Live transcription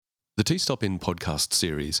The Tea Stop In podcast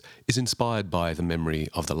series is inspired by the memory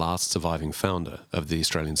of the last surviving founder of the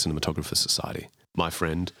Australian Cinematographers Society, my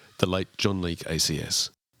friend, the late John Leake ACS.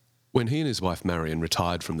 When he and his wife Marion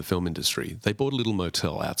retired from the film industry, they bought a little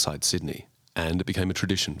motel outside Sydney, and it became a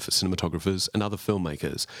tradition for cinematographers and other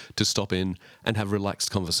filmmakers to stop in and have relaxed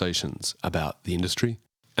conversations about the industry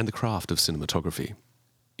and the craft of cinematography.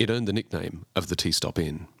 It earned the nickname of the Tea Stop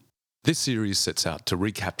In. This series sets out to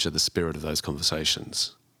recapture the spirit of those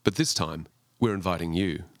conversations. But this time, we're inviting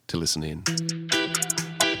you to listen in.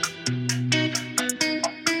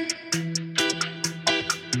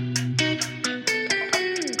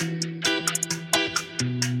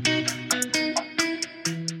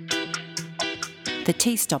 The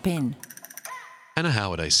Tea Stop In. Anna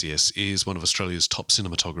Howard ACS is one of Australia's top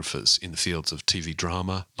cinematographers in the fields of TV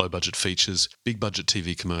drama, low-budget features, big-budget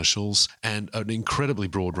TV commercials, and an incredibly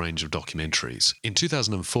broad range of documentaries. In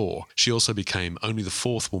 2004, she also became only the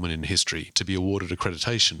fourth woman in history to be awarded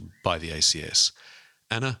accreditation by the ACS.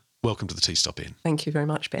 Anna, welcome to the Tea Stop In. Thank you very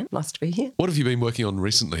much, Ben. Nice to be here. What have you been working on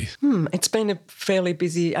recently? It's been a fairly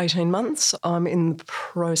busy 18 months. I'm in the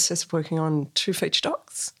process of working on 2 feature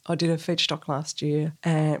docs. I did a feature doc last year,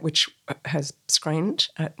 which has screened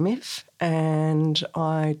at MIF, and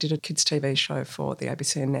I did a kids' TV show for the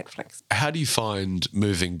ABC and Netflix. How do you find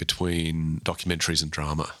moving between documentaries and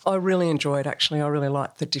drama? I really enjoyed, actually. I really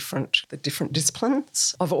liked the different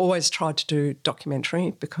disciplines. I've always tried to do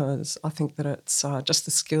documentary because I think that it's just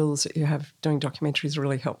the skills that you have doing documentaries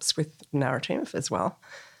really helps with narrative as well.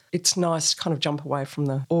 It's nice to kind of jump away from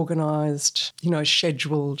the organised,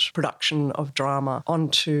 scheduled production of drama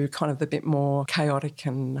onto kind of the bit more chaotic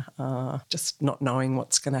and just not knowing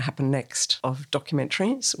what's going to happen next of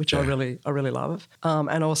documentaries, which I really love.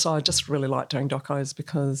 And also I just really like doing docos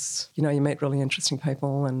because, you meet really interesting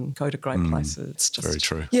people and go to great places. It's just, very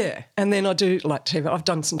true. Yeah. And then I do like TV. I've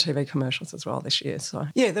done some TV commercials as well this year. So,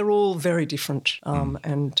 yeah, they're all very different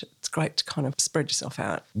and it's great to kind of spread yourself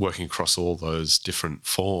out. Working across all those different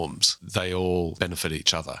forms, they all benefit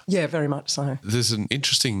each other. Yeah, very much so. There's an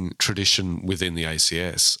interesting tradition within the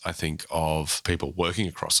ACS, I think, of people working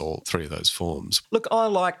across all 3 of those forms. Look, I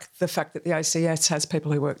like the fact that the ACS has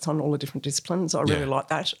people who work on all the different disciplines. I really like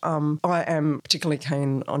that. I am particularly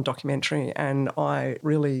keen on documentary and I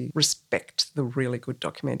really respect the really good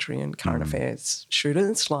documentary and current affairs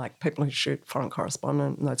shooters, like people who shoot Foreign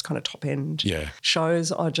Correspondent and those kind of top-end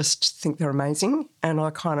shows. I just think they're amazing and I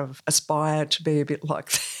kind of aspire to be a bit like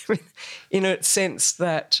them in a sense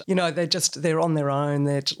that, they're on their own.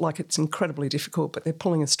 They're like, it's incredibly difficult, but they're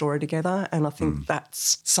pulling a story together. And I think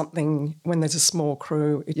that's something, when there's a small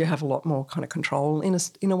crew, you have a lot more kind of control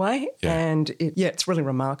in a way. Yeah. And it's really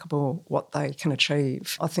remarkable what they can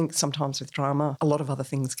achieve. I think sometimes with drama, a lot of other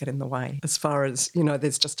things get in the way as far as,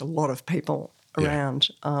 there's just a lot of people around.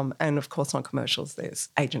 And, of course, on commercials, there's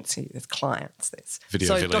agency, there's clients, there's...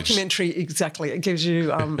 Video Village. Documentary, exactly. It gives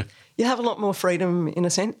you... you have a lot more freedom in a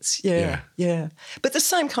sense. Yeah. But the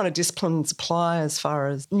same kind of disciplines apply as far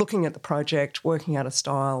as looking at the project, working out a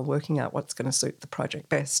style, working out what's going to suit the project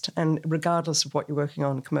best. And regardless of what you're working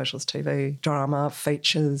on, commercials, TV, drama,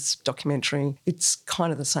 features, documentary, it's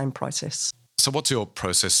kind of the same process. So what's your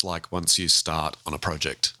process like once you start on a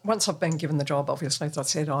project? Once I've been given the job, obviously, as I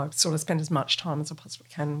said, I sort of spend as much time as I possibly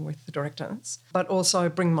can with the directors, but also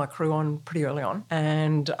bring my crew on pretty early on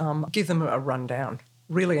and give them a rundown,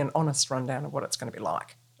 really an honest rundown of what it's going to be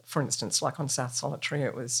like. For instance, like on South Solitary,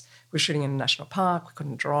 we were shooting in a national park, we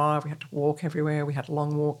couldn't drive, we had to walk everywhere, we had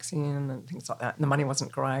long walks in and things like that. And the money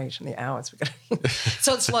wasn't great and the hours were getting...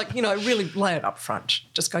 So it's like, really lay it up front.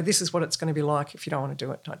 Just go, this is what it's going to be like. If you don't want to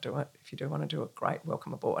do it, don't do it. If you do want to do it, great,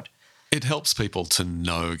 welcome aboard. It helps people to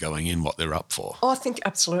know going in what they're up for. I think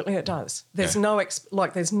absolutely it does. There's no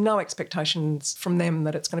expectations from them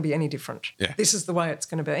that it's going to be any different. Yeah. This is the way it's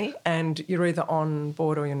going to be and you're either on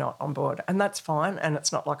board or you're not on board. And that's fine. And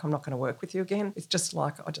it's not like I'm not going to work with you again. It's just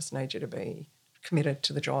like I just need you to be committed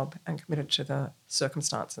to the job and committed to the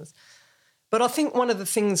circumstances. But I think one of the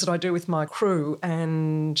things that I do with my crew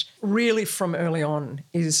and really from early on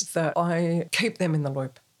is that I keep them in the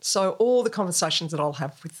loop. So all the conversations that I'll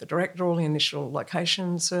have with the director, all the initial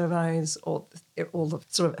location surveys, all the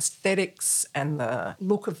sort of aesthetics and the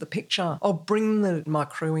look of the picture, I'll bring my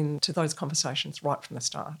crew into those conversations right from the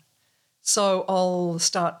start. So I'll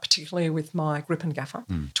start particularly with my grip and gaffer,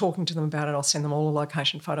 talking to them about it. I'll send them all the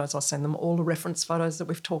location photos. I'll send them all the reference photos that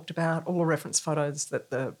we've talked about, all the reference photos that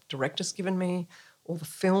the director's given me, all the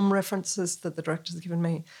film references that the director's given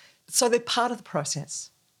me. So they're part of the process.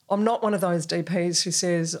 I'm not one of those DPs who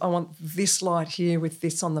says, I want this light here with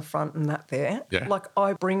this on the front and that there. Yeah. Like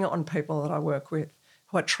I bring on people that I work with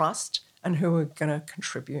who I trust and who are going to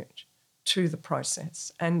contribute. to the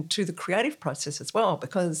process and to the creative process as well,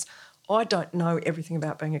 because I don't know everything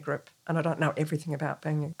about being a grip and I don't know everything about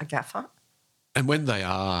being a gaffer. And when they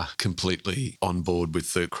are completely on board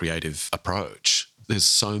with the creative approach, there's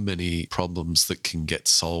so many problems that can get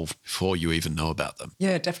solved before you even know about them.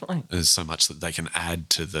 Yeah, definitely. There's so much that they can add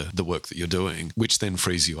to the work that you're doing, which then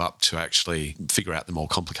frees you up to actually figure out the more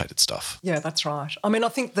complicated stuff. Yeah, that's right. I mean, I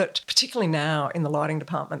think that particularly now in the lighting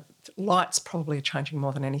department, lights probably are changing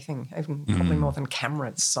more than anything, even probably more than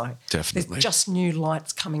cameras. So Definitely. there's just new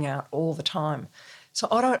lights coming out all the time. So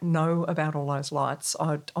I don't know about all those lights.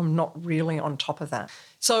 I'm not really on top of that.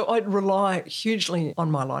 So I rely hugely on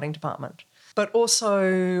my lighting department. But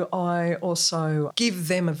also, I also give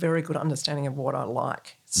them a very good understanding of what I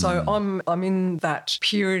like. So I'm in that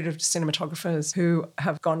period of cinematographers who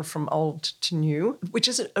have gone from old to new, which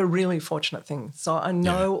is a really fortunate thing. So I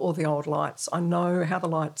know all the old lights. I know how the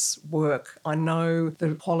lights work. I know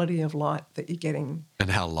the quality of light that you're getting. And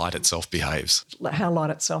how light itself behaves. How light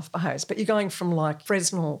itself behaves. But you're going from like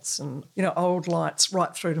Fresnels and, old lights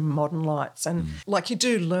right through to modern lights. And like you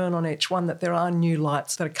do learn on each one that there are new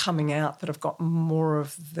lights that are coming out that have got more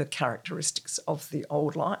of the characteristics of the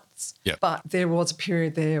old lights. Yep. But there was a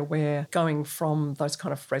period there where going from those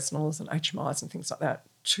kind of Fresnels and HMIs and things like that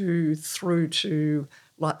through to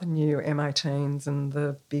like the new M18s and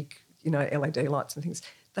the big, LED lights and things,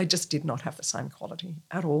 they just did not have the same quality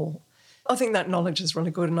at all. I think that knowledge is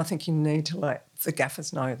really good, and I think you need to let the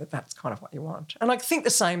gaffers know that that's kind of what you want. And I think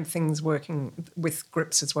the same thing's working with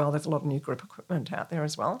grips as well. There's a lot of new grip equipment out there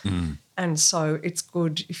as well. And so it's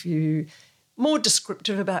good if you more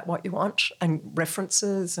descriptive about what you want and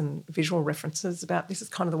references and visual references about this is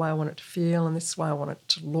kind of the way I want it to feel and this is the way I want it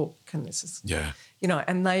to look and this is,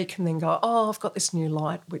 and they can then go, oh, I've got this new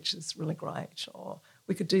light which is really great, or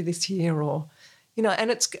we could do this here, or...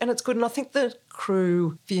 and it's good. And I think the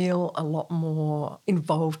crew feel a lot more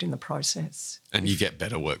involved in the process. And you get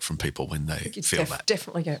better work from people when they feel that.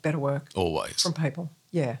 Definitely get better work. Always. From people,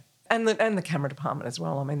 yeah. And the camera department as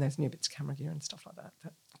well. I mean, there's new bits of camera gear and stuff like that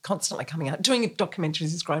constantly coming out. Doing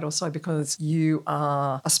documentaries is great also because you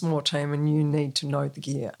are a small team and you need to know the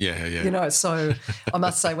gear. Yeah. So I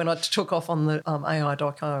must say when I took off on the AI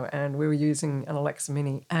doco and we were using an Alexa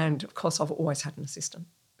Mini, and of course I've always had an assistant.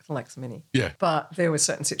 Alexa Mini. Yeah. But there were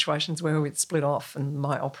certain situations where we'd split off and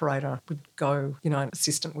my operator would go, an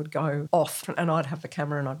assistant would go off and I'd have the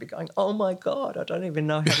camera and I'd be going, oh my God, I don't even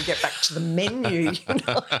know how to get back to the menu.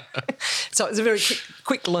 So it was a very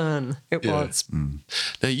quick learn. It was.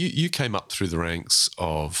 Now, you came up through the ranks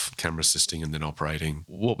of camera assisting and then operating.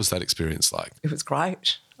 What was that experience like? It was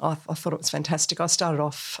great. I thought it was fantastic. I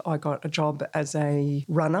got a job as a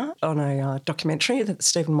runner on a documentary that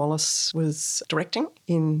Stephen Wallace was directing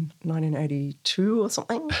in 1982 or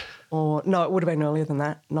something. Or no, it would have been earlier than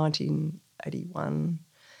that, 1981.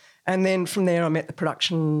 And then from there I met the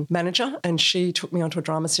production manager and she took me onto a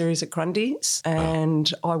drama series at Grundy's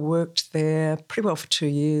and I worked there pretty well for 2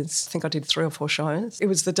 years. I think I did 3 or 4 shows. It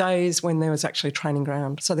was the days when there was actually a training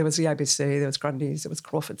ground. So there was the ABC, there was Grundy's, there was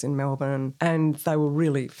Crawford's in Melbourne, and they were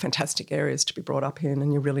really fantastic areas to be brought up in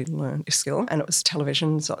and you really learned your skill. And it was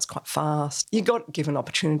television, so it was quite fast. You got given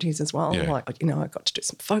opportunities as well. Yeah. Like, I got to do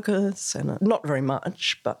some focus and not very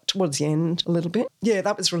much, but towards the end a little bit. Yeah,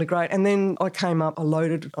 that was really great. And then I came up, I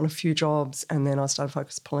loaded on a few jobs and then I started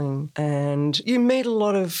focus pulling, and you meet a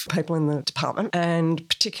lot of people in the department and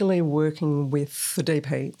particularly working with the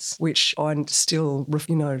DPs, which I still,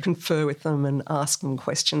 confer with them and ask them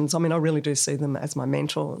questions. I mean, I really do see them as my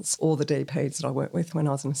mentors, all the DPs that I worked with when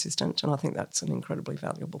I was an assistant, and I think that's an incredibly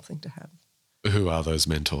valuable thing to have. Who are those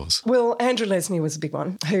mentors? Well, Andrew Lesney was a big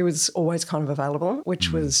one. He was always kind of available,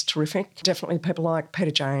 which was terrific. Definitely people like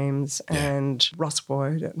Peter James and Russ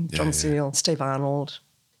Boyd and John Seal, Steve Arnold.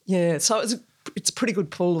 Yeah, so it's a pretty good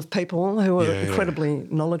pool of people who are incredibly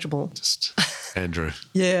knowledgeable. Just Andrew.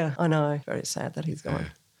 Yeah, I know. Very sad that he's gone.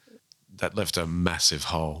 That left a massive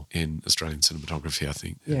hole in Australian cinematography, I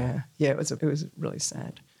think. Yeah, it was really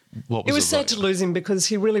sad. What was it was sad to lose him because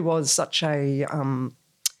he really was such a...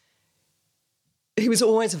 he was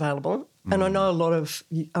always available. And I know a lot of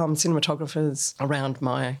cinematographers around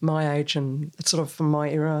my age and sort of from my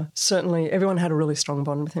era. Certainly everyone had a really strong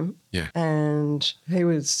bond with him. Yeah. And he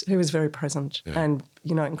was very present and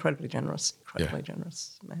incredibly generous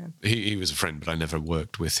man. He was a friend, but I never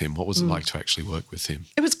worked with him. What was it like to actually work with him?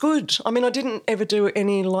 It was good. I mean, I didn't ever do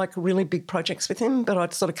any really big projects with him, but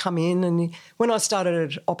I'd sort of come in and when I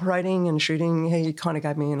started operating and shooting, he kind of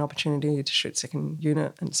gave me an opportunity to shoot second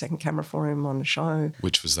unit and second camera for him on a show.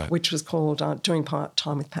 Which was that? Which was called Doing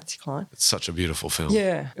Part-Time with Patsy Cline. It's such a beautiful film.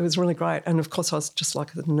 Yeah, it was really great. And, of course, I was just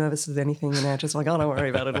like as nervous as anything and now just like, oh, don't worry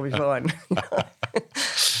about it, it'll be fine.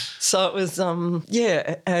 So it was,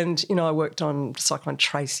 and, I worked on Cyclone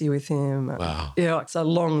Tracy with him. Wow. Yeah, it's a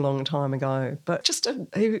long, long time ago. But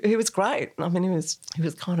he was great. I mean, he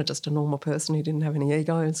was kind of just a normal person. He didn't have any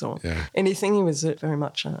egos or anything. He was very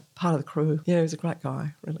much a part of the crew. Yeah, he was a great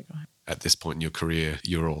guy, really great. At this point in your career,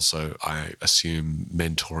 you're also, I assume,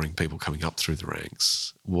 mentoring people coming up through the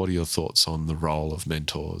ranks. What are your thoughts on the role of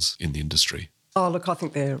mentors in the industry? Oh, look, I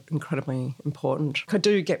think they're incredibly important. I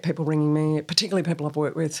do get people ringing me, particularly people I've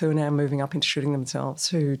worked with who are now moving up into shooting themselves,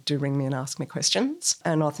 who do ring me and ask me questions.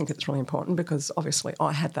 And I think it's really important because obviously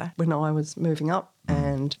I had that when I was moving up,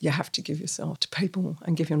 and you have to give yourself to people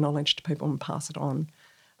and give your knowledge to people and pass it on.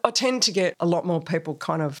 I tend to get a lot more people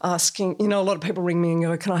kind of asking, a lot of people ring me and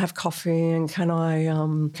go, can I have coffee and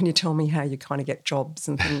can you tell me how you kind of get jobs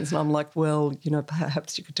and things? And I'm like, well,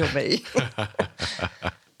 perhaps you could tell me.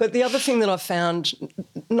 But the other thing that I've found,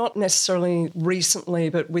 not necessarily recently,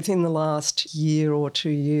 but within the last year or 2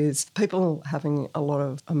 years, people having a lot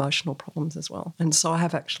of emotional problems as well. And so I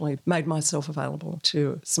have actually made myself available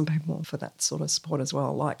to some people for that sort of support as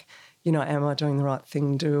well. Like, am I doing the right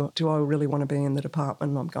thing? Do I really want to be in the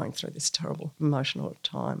department? I'm going through this terrible emotional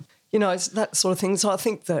time. It's that sort of thing. So I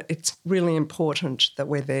think that it's really important that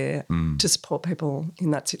we're there to support people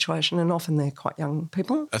in that situation, and often they're quite young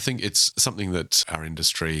people. I think it's something that our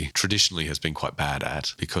industry traditionally has been quite bad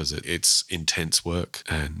at because it's intense work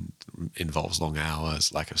and involves long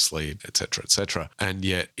hours, lack of sleep, etc., and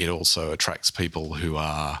yet it also attracts people who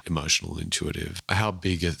are emotional and intuitive. How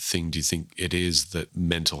big a thing do you think it is that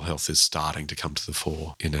mental health is starting to come to the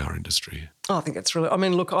fore in our industry? I think it's really,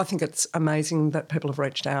 I think it's amazing that people have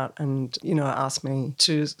reached out and, asked me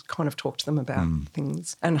to kind of talk to them about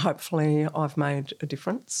things. And hopefully I've made a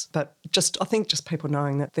difference. But I think just people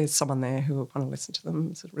knowing that there's someone there who will want to listen to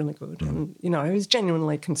them is really good. And, who's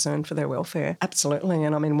genuinely concerned for their welfare. Absolutely.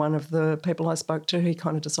 And one of the people I spoke to, he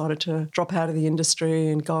kind of decided to drop out of the industry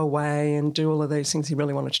and go away and do all of these things he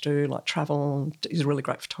really wanted to do, like travel. He's a really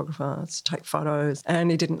great photographer, take photos.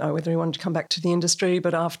 And he didn't know whether he wanted to come back to the industry.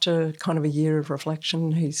 But after kind of a year of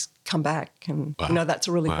reflection, he's come back, and that's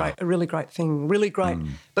a really great thing, really great,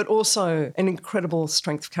 but also an incredible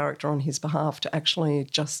strength of character on his behalf to actually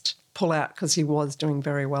just pull out because he was doing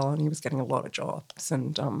very well and he was getting a lot of jobs,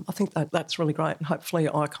 and I think that's really great, and hopefully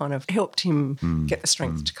I kind of helped him get the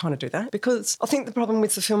strength to kind of do that, because I think the problem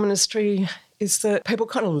with the film industry is that people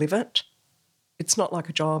kind of live it. It's not like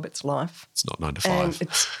a job, it's life. It's not 9 to 5. And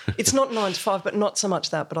it's not 9 to 5, but not so much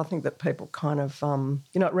that. But I think that people kind of,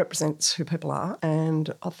 it represents who people are.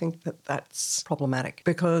 And I think that that's problematic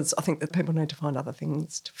because I think that people need to find other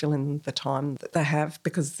things to fill in the time that they have,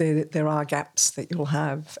 because there are gaps that you'll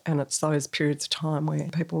have, and it's those periods of time where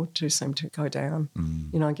people do seem to go down,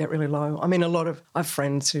 get really low. I have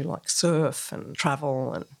friends who like surf and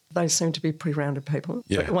travel, and they seem to be pretty rounded people.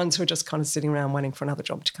 Yeah. But the ones who are just kind of sitting around waiting for another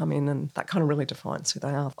job to come in, and that kind of really defines who they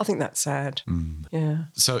are. I think that's sad. Yeah.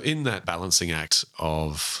 So in that balancing act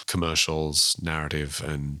of commercials, narrative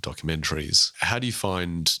and documentaries, how do you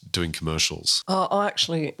find doing commercials? I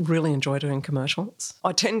actually really enjoy doing commercials.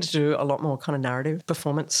 I tend to do a lot more kind of narrative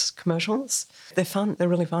performance commercials. They're fun. They're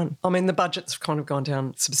really fun. The budget's kind of gone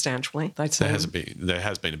down substantially. There has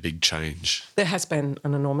been a big change. There has been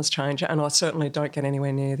an enormous change, and I certainly don't get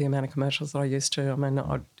anywhere near the amount of commercials that I used to.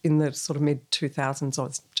 In the sort of mid-2000s, I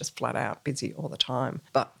was just flat out busy all the time.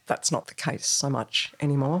 But that's not the case so much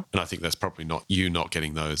anymore. And I think that's probably not you not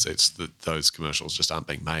getting those. It's that those commercials just aren't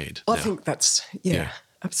being made. I think that's,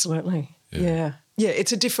 absolutely. Yeah.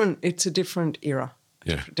 It's a different era.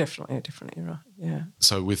 Yeah. Definitely a different era, yeah.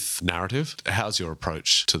 So with narrative, how's your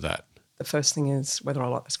approach to that? The first thing is whether I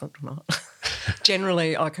like the script or not.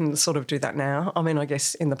 Generally, I can sort of do that now. I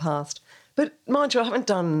guess in the past. But mind you, I haven't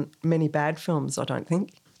done many bad films, I don't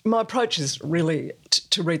think. My approach is really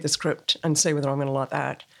to read the script and see whether I'm going to like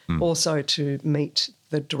that. Also to meet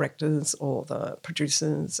the directors or the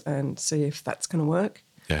producers and see if that's going to work.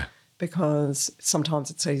 Yeah. Because sometimes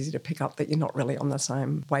it's easy to pick up that you're not really on the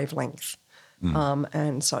same wavelength.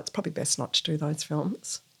 And so it's probably best not to do those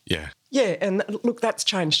films. Yeah. Yeah, and look, that's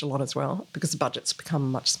changed a lot as well because the budget's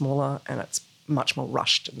become much smaller and it's much more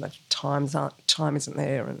rushed and the time isn't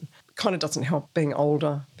there, and kind of doesn't help being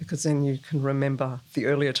older, because then you can remember the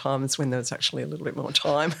earlier times when there was actually a little bit more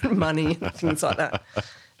time and money and things like that.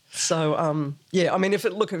 So, yeah, I mean, if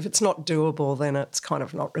it's not doable, then it's kind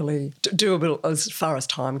of not really doable as far as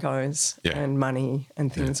time goes and money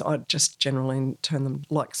and things. I just generally turn them,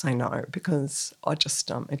 say no, because it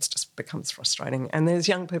just becomes frustrating. And there's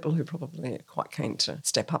young people who probably are quite keen to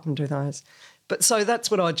step up and do those. But so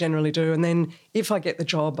that's what I generally do. And then if I get the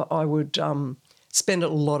job, I would spend a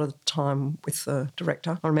lot of time with the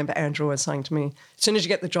director. I remember Andrew was saying to me, as soon as you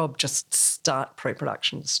get the job, just start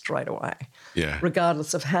pre-production straight away. Yeah.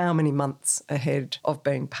 Regardless of how many months ahead of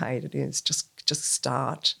being paid it is, just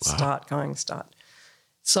start going.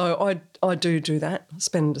 So I do that. I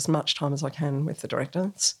spend as much time as I can with the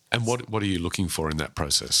directors. And what are you looking for in that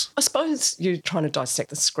process? I suppose you're trying to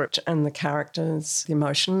dissect the script and the characters, the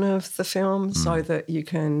emotion of the film, so that you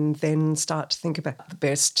can then start to think about the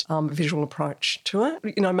best visual approach to it.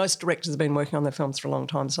 You know, most directors have been working on their films for a long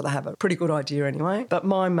time, so they have a pretty good idea anyway. But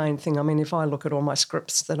my main thing, I mean, if I look at all my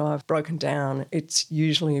scripts that I've broken down, it's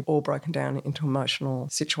usually all broken down into emotional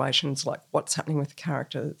situations, like what's happening with the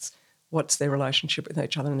characters, what's their relationship with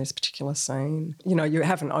each other in this particular scene. You know, you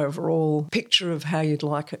have an overall picture of how you'd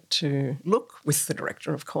like it to look with the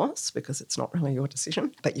director, of course, because it's not really your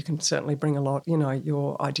decision, but you can certainly bring a lot,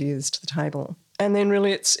 your ideas to the table. And then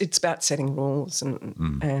really it's about setting rules and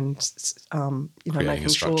making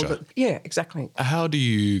sure that... Yeah, exactly. How do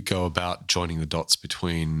you go about joining the dots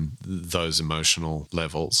between those emotional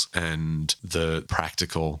levels and the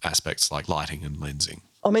practical aspects like lighting and lensing?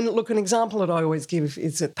 I mean, look, an example that I always give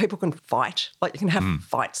is that people can fight. Like, you can have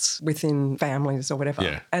fights within families or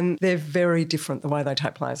whatever, and they're very different the way they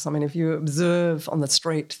take place. I mean, if you observe on the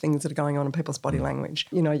street things that are going on in people's body language,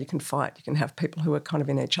 you can fight. You can have people who are kind of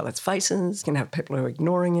in each other's faces. You can have people who are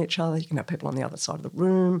ignoring each other. You can have people on the other side of the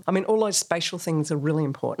room. I mean, all those spatial things are really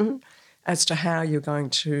important as to how you're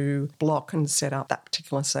going to block and set up that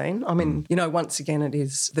particular scene. I mean, once again, it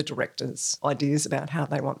is the director's ideas about how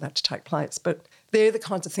they want that to take place. But they're the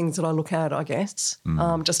kinds of things that I look at, I guess.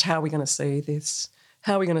 Just how are we going to see this?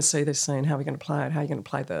 How are we going to see this scene? How are we going to play it? How are you going to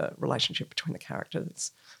play the relationship between the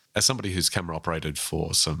characters? As somebody who's camera operated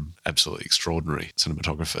for some absolutely extraordinary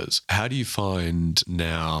cinematographers, how do you find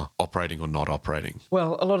now operating or not operating?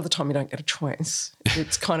 Well, a lot of the time you don't get a choice.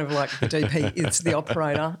 It's kind of like the DP is the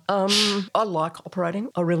operator. I like operating.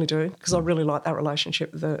 I really do, because I really like that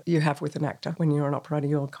relationship that you have with an actor. When you're an operator,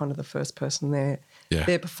 you're kind of the first person there. Yeah.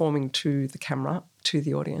 They're performing to the camera, to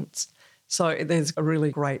the audience. So there's a really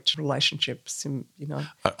great relationship,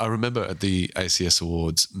 I remember at the ACS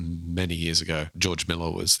Awards many years ago, George Miller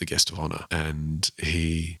was the guest of honour, and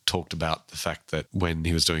he talked about the fact that when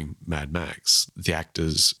he was doing Mad Max, the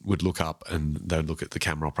actors would look up and they'd look at the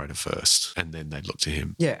camera operator first, and then they'd look to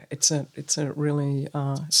him. Yeah, it's a really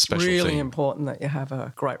really important that you have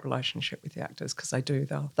a great relationship with the actors, because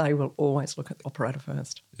they will always look at the operator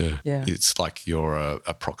first. Yeah. It's like you're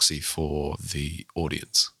a proxy for the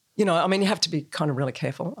audience. You have to be kind of really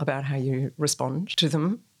careful about how you respond to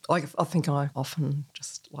them. Like, I think I often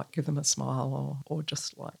just give them a smile or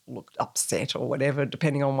just look upset or whatever,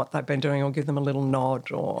 depending on what they've been doing, or give them a little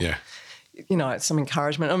nod or, some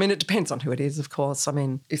encouragement. I mean, it depends on who it is, of course. I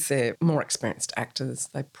mean, if they're more experienced actors,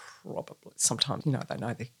 they probably sometimes, they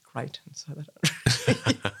know they're great, and so they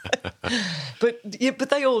don't. But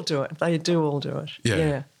they all do it. They do all do it.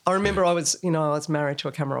 Yeah. I remember I was married to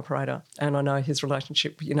a camera operator, and I know his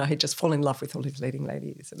relationship, he'd just fall in love with all his leading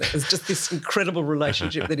ladies. And it was just this incredible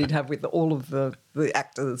relationship that he'd have with all of the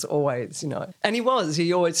actors always, And he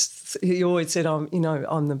always said, I'm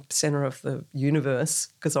the centre of the universe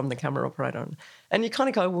because I'm the camera operator. And you kind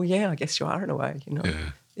of go, well, yeah, I guess you are in a way,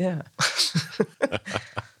 Yeah.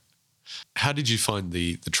 How did you find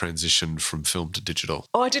the transition from film to digital?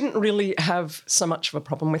 I didn't really have so much of a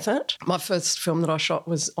problem with it. My first film that I shot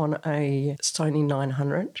was on a Sony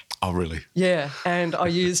 900. Oh, really? Yeah, and I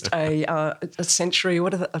used a Century, I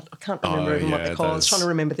can't remember even what they're called. I was trying to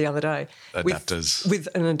remember the other day. Adapters. With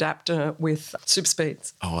an adapter with super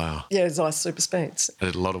speeds. Oh, wow. Yeah, Zeiss super speeds. I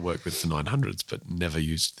did a lot of work with the 900s, but never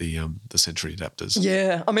used the Century adapters.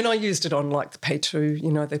 Yeah, I mean, I used it on the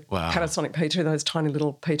P2, the Panasonic P2, those tiny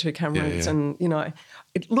little P2 cameras, and,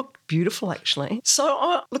 it looked beautiful, actually. So,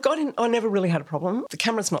 I never really had a problem. The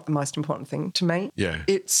camera's not the most important thing to me. Yeah.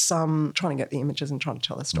 It's trying to get the images and trying to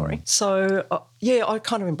tell a story. So, I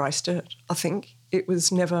kind of embraced it, I think. It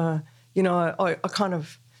was never, I know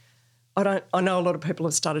a lot of people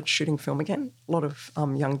have started shooting film again, a lot of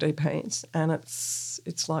young DPs, and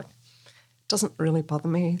it doesn't really bother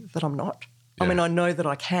me that I'm not. Yeah. I mean, I know that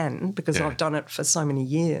I can because I've done it for so many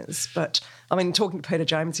years. But, I mean, talking to Peter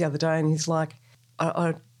James the other day, and he's like,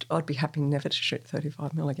 I'd be happy never to shoot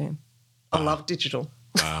 35mm again. I love digital.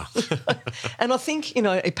 Wow. And I think, you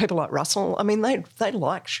know, people like Russell, I mean, they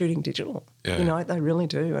like shooting digital. Yeah. You know, they really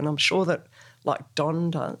do. And I'm sure that, like,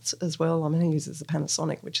 Don does as well. I mean, he uses a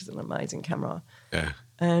Panasonic, which is an amazing camera. Yeah.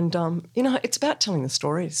 And, you know, it's about telling the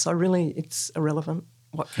story. So really it's irrelevant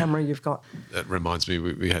what camera you've got. That reminds me,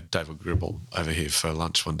 we had David Gribble over here for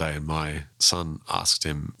lunch one day, and my son asked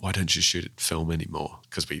him, why don't you shoot film anymore?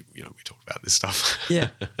 Because we talked about this stuff. Yeah.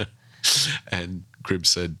 And Grib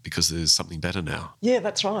said, because there's something better now. Yeah,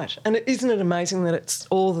 that's right. And isn't it amazing that it's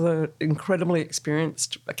all the incredibly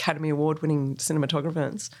experienced Academy Award-winning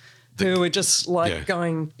cinematographers who are just like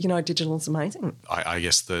going, you know, digital's amazing. I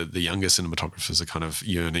guess the younger cinematographers are kind of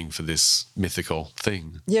yearning for this mythical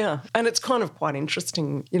thing. Yeah, and it's kind of quite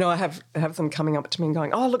interesting. You know, I have them coming up to me and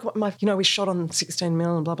going, oh, look what we shot on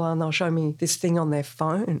 16mm and blah, blah, and they'll show me this thing on their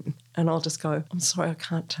phone. And I'll just go, I'm sorry, I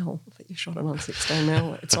can't tell that you shot it on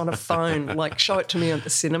 16mm. It's on a phone. Like, show it to me at the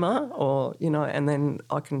cinema or, you know, and then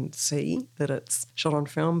I can see that it's shot on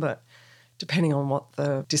film. But depending on what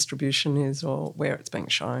the distribution is or where it's being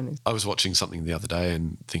shown. I was watching something the other day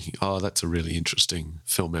and thinking, oh, that's a really interesting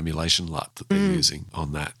film emulation LUT that they're using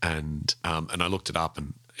on that. And I looked it up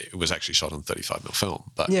and it was actually shot on 35mm film.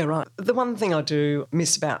 But yeah, right. The one thing I do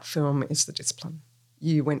miss about film is the discipline.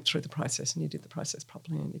 You went through the process and you did the process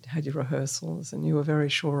properly and you had your rehearsals and you were very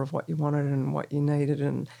sure of what you wanted and what you needed,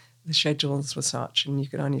 and the schedules were such and you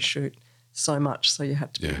could only shoot so much, so you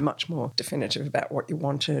had to be much more definitive about what you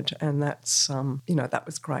wanted, and that's, you know, that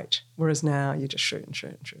was great. Whereas now you just shoot and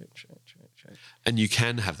shoot and shoot and shoot and shoot and shoot. And you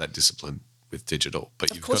can have that discipline with digital,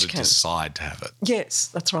 but you've got to decide to have it. Yes,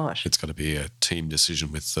 that's right. It's got to be a team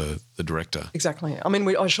decision with the director. Exactly. I mean,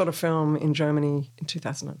 I shot a film in Germany in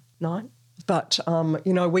 2009. But,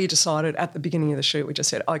 you know, we decided at the beginning of the shoot, we just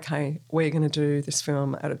said, okay, we're going to do this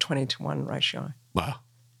film at a 20:1 ratio. Wow.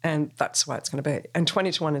 And that's the way it's going to be. And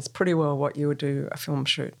 20:1 is pretty well what you would do a film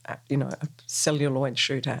shoot at, you know, a celluloid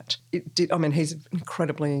shoot at. It did. I mean, he's an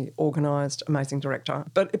incredibly organised, amazing director.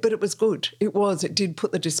 But it was good. It did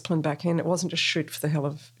put the discipline back in. It wasn't just shoot for the hell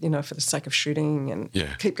of, you know, for the sake of shooting and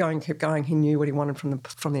keep going. He knew what he wanted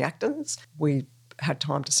from the actors. We had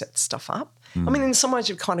time to set stuff up. I mean, in some ways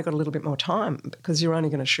you've kind of got a little bit more time because you're only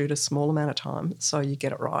going to shoot a small amount of time, so you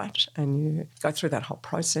get it right and you go through that whole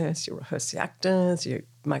process. You rehearse the actors, you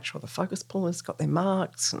make sure the focus pullers got their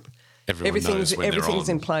marks and everything's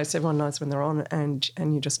in place. Everyone knows when they're on, and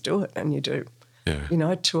you just do it, and you do, you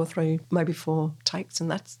know, 2 or 3, maybe 4 takes,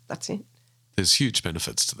 and that's it. There's huge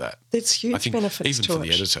benefits to that. There's huge benefits even to it. Even for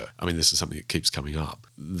the editor. I mean, this is something that keeps coming up.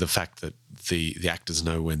 The fact that the actors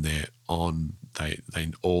know when they're on, they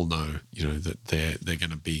all know, you know, that they're going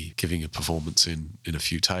to be giving a performance in a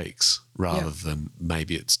few takes rather than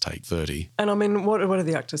maybe it's take 30. And I mean, what are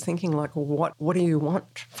the actors thinking? Like, what do you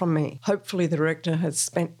want from me? Hopefully the director has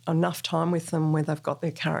spent enough time with them where they've got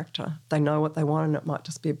their character. They know what they want, and it might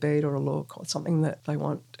just be a beat or a look or something that they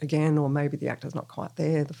want again, or maybe the actor's not quite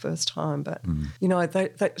there the first time. But, you know, they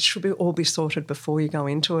should all be sorted before you go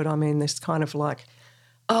into it. I mean, this kind of like,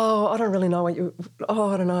 oh, I don't really know I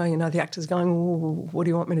don't know. You know, the actor's going, oh, what do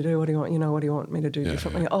you want me to do? What do you want me to do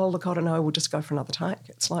differently? Oh, look, I don't know. We'll just go for another take.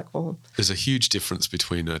 It's like, well... There's a huge difference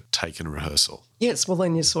between a take and a rehearsal. Yes, well,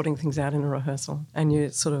 then you're sorting things out in a rehearsal and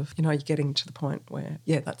you're sort of, you know, you're getting to the point where,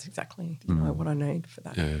 that's exactly, you know, what I need for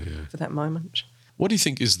that, for that moment. What do you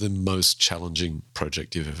think is the most challenging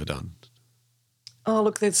project you've ever done? Oh,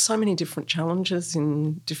 look, there's so many different challenges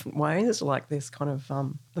in different ways. Like there's kind of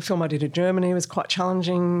the film I did in Germany was quite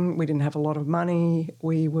challenging. We didn't have a lot of money.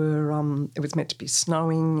 We were it was meant to be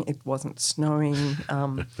snowing. It wasn't snowing.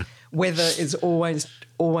 Weather is always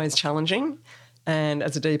challenging. And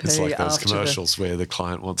as a DP, it's like those commercials where the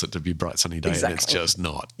client wants it to be bright sunny day and it's just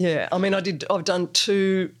not. Yeah, I mean, I've done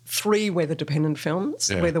 3 weather-dependent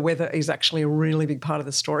films where the weather is actually a really big part of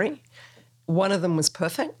the story. One of them was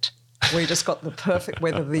perfect. We just got the perfect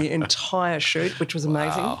weather the entire shoot, which was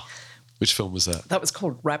amazing. Wow. Which film was that? That was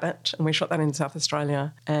called Rabbit, and we shot that in South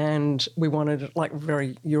Australia, and we wanted like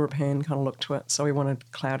very European kind of look to it. So we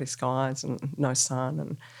wanted cloudy skies and no sun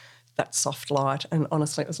and that soft light, and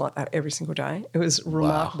honestly it was like that every single day. It was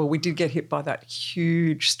remarkable. Wow. We did get hit by that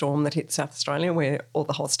huge storm that hit South Australia where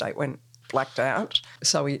the whole state went blacked out,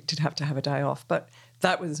 so we did have to have a day off. But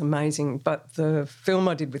that was amazing. But the film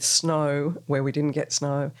I did with snow, where we didn't get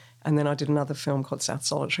snow, and then I did another film called South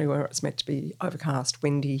Solitary where it was meant to be overcast,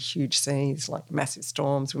 windy, huge seas, like massive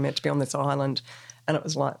storms. We were meant to be on this island, and it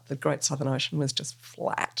was like the Great Southern Ocean was just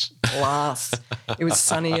flat, glass. It was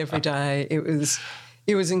sunny every day.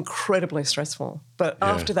 It was incredibly stressful. But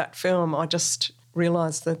after that film, I just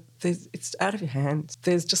realise that it's out of your hands.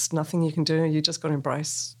 There's just nothing you can do. You just got to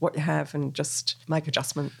embrace what you have and just make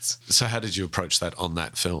adjustments. So how did you approach that on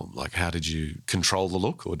that film? Like, how did you control the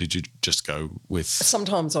look, or did you just go with...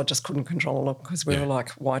 Sometimes I just couldn't control the look because we were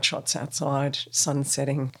like wide shots outside, sun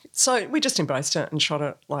setting. So we just embraced it and shot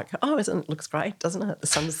it like, oh, it looks great, doesn't it? The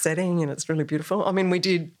sun's setting and it's really beautiful. I mean,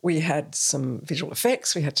 we had some visual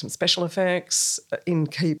effects, we had some special effects in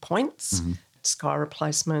key points. Sky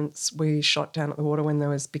replacements. We shot down at the water when there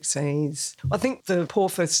was big seas. I think the poor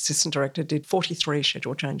first assistant director did 43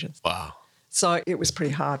 schedule changes. Wow. So it was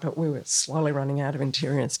pretty hard, but we were slowly running out of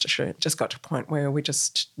interiors to shoot. Just got to a point where we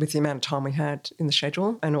just, with the amount of time we had in the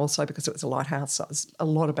schedule, and also because it was a lighthouse, so it was a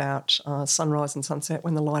lot about sunrise and sunset.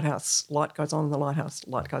 When the lighthouse light goes on, the lighthouse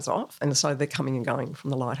light goes off. And so they're coming and going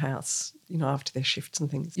from the lighthouse, after their shifts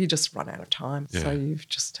and things. You just run out of time. Yeah. So you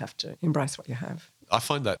just have to embrace what you have. I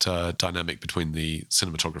find that dynamic between the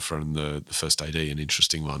cinematographer and the first AD an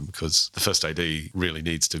interesting one, because the first AD really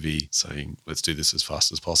needs to be saying, let's do this as fast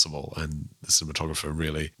as possible, and the cinematographer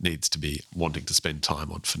really needs to be wanting to spend time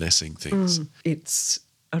on finessing things. It's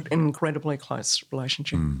an incredibly close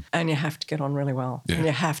relationship and you have to get on really well and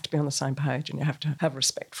you have to be on the same page and you have to have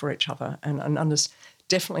respect for each other and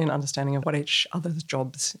definitely an understanding of what each other's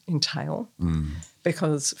jobs entail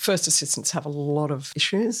because first assistants have a lot of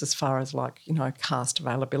issues as far as cast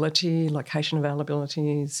availability, location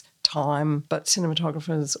availabilities, time, but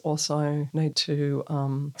cinematographers also need to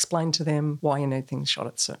explain to them why you need things shot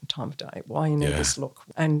at a certain time of day, why you need this look.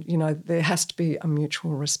 And, there has to be a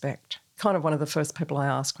mutual respect. Kind of one of the first people I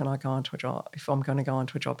ask when I go into a job, if I'm going to go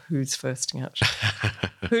into a job, who's firsting it?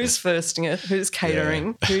 Who's firsting it? Who's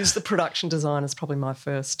catering? Who's the production designer is probably my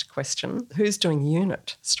first question. Who's doing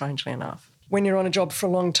unit, strangely enough? When you're on a job for a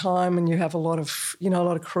long time and you have a lot of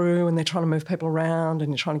crew and they're trying to move people around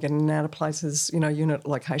and you're trying to get in and out of places, unit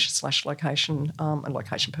location/location, a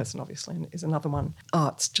location person obviously is another one. Oh,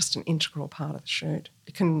 it's just an integral part of the shoot.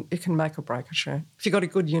 It can make or break a shoot. If you've got a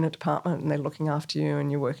good unit department and they're looking after you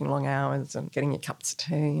and you're working long hours and getting your cups of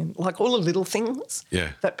tea and all the little things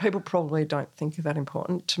that people probably don't think are that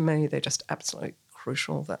important, to me they're just absolutely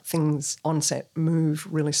crucial, that things on set move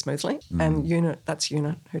really smoothly. And that's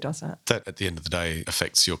unit who does that. That at the end of the day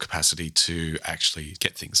affects your capacity to actually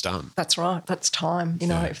get things done. That's right. That's time.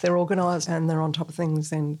 If they're organised and they're on top of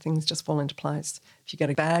things, then things just fall into place. If you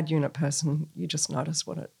get a bad unit person, you just notice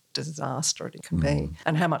what a disaster it can be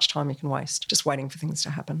and how much time you can waste just waiting for things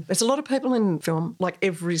to happen. There's a lot of people in film,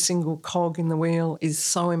 every single cog in the wheel is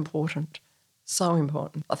so important. So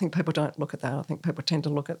important. I think people don't look at that. I think people tend to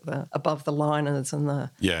look at the above the liners and the,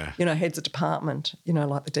 heads of department,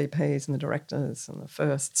 like the DPs and the directors and the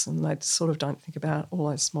firsts, and they sort of don't think about all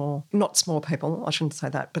those not small people, I shouldn't say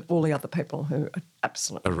that, but all the other people who are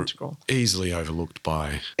absolutely integral. Easily overlooked.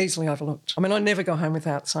 I mean, I never go home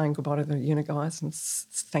without saying goodbye to the unit guys and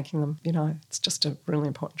thanking them. It's just a really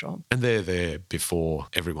important job. And they're there before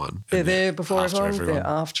everyone. They're there before everyone. They're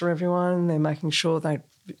after everyone. They're making sure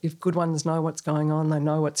if good ones know what's going on, they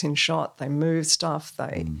know what's in shot, they move stuff,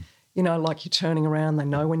 they, you're turning around, they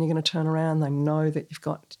know when you're going to turn around, they know that you've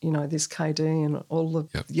got, this KD and all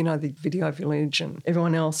the, the video village and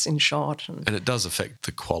everyone else in shot. And it does affect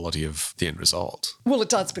the quality of the end result. Well, it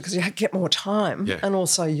does because you get more time and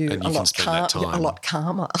also you're a lot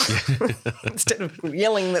calmer instead of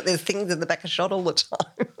yelling that there's things in the back of shot all the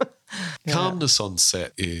time. Calmness on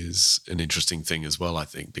set is an interesting thing as well, I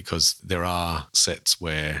think, because there are sets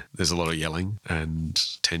where there's a lot of yelling and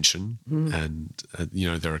tension and,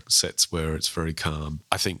 there are sets where it's very calm.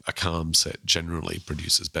 I think a calm set generally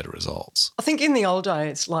produces better results. I think in the old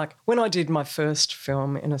days, when I did my first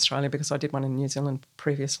film in Australia, because I did one in New Zealand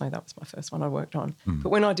previously, that was my first one I worked on. But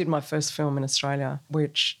when I did my first film in Australia,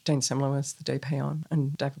 which Dean Semler was the DP on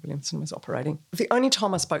and David Williamson was operating, the only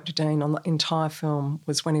time I spoke to Dean on the entire film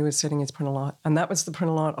was when he was setting his printer light. And that was the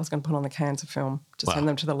printer light I was going to put on the cans of film to send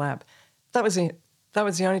them to the lab. That was it. That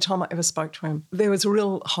was the only time I ever spoke to him. There was a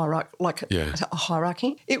real hierarchy, a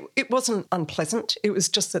hierarchy. It wasn't unpleasant. It was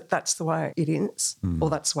just that that's the way it is, or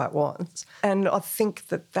that's the way it was. And I think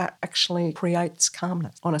that actually creates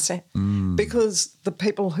calmness on a set because the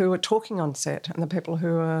people who are talking on set and the people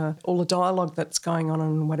who are, all the dialogue that's going on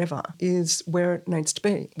and whatever is where it needs to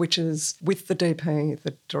be, which is with the DP,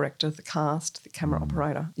 the director, the cast, the camera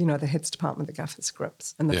operator, the heads department, the gaffers,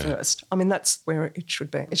 scripts, and the first. I mean, that's where it should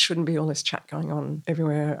be. It shouldn't be all this chat going on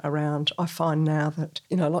everywhere around. I find now that,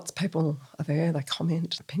 lots of people are there, they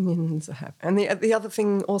comment, opinions they have. And the other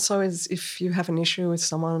thing also is if you have an issue with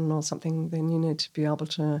someone or something, then you need to be able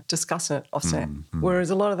to discuss it off set.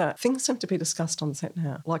 Whereas a lot of that, things seem to be discussed on set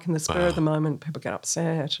now. In the spur of the moment, people get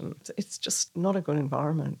upset and it's just not a good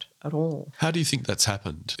environment. at all. How do you think that's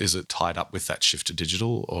happened? Is it tied up with that shift to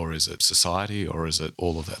digital, or is it society, or is it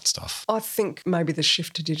all of that stuff? I think maybe the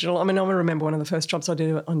shift to digital. I mean, I remember one of the first jobs I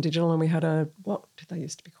did on digital, and we had what did they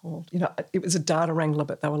used to be called? It was a data wrangler,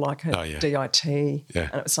 but they were like a DIT. Yeah.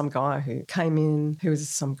 And it was some guy who came in, who was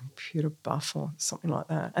some computer buff or something like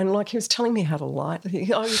that. And like he was telling me how to light. You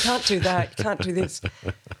can't do that. You can't do this.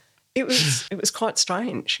 It was quite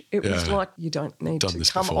strange. It was like, you don't need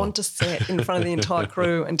to come onto set in front of the entire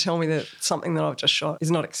crew and tell me that something that I've just shot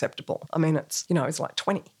is not acceptable. I mean, it's like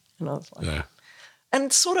 20. And I was like... Yeah.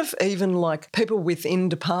 And sort of even like people within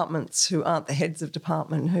departments who aren't the heads of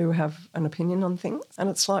department who have an opinion on things. And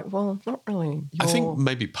it's like, well, not really. I think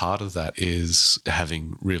maybe part of that is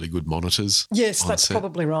having really good monitors. Yes, that's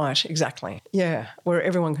probably right. Exactly. Yeah, where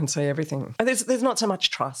everyone can see everything. And there's not so much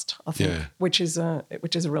trust, I think, which is a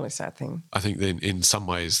really sad thing. I think then in some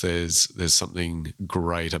ways there's something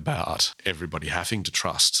great about everybody having to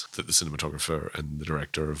trust that the cinematographer and the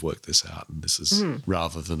director have worked this out, and this is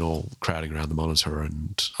rather than all crowding around the monitor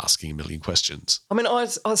and asking a million questions. I mean, I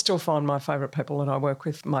still find my favourite people that I work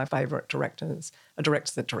with, my favourite directors, are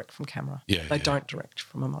directors that direct from camera. They don't direct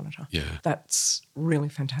from a monitor. Yeah. That's really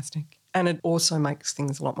fantastic. And it also makes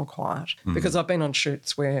things a lot more quiet because I've been on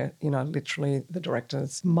shoots where, literally the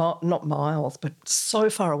director's not miles, but so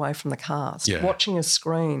far away from the cast, watching a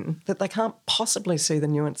screen that they can't possibly see the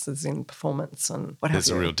nuances in performance and what have you. There's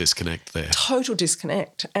a real disconnect there. Total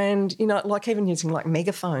disconnect. And, like even using like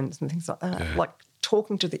megaphones and things like that, like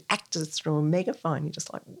talking to the actors through a megaphone, you're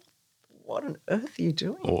just like, what on earth are you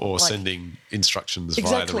doing? Or sending instructions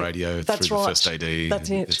via the radio through the first AD. That's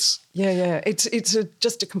it. It's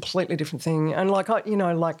just a completely different thing. And like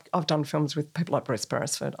I've done films with people like Bruce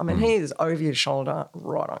Beresford. I mean, he is over your shoulder,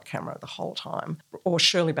 right on camera the whole time. Or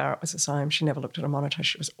Shirley Barrett was the same. She never looked at a monitor.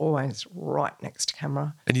 She was always right next to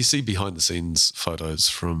camera. And you see behind the scenes photos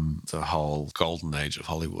from the whole golden age of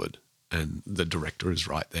Hollywood. And the director is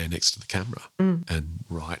right there next to the camera and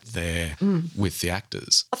right there with the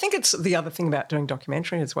actors. I think it's the other thing about doing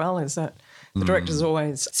documentary as well is that the director's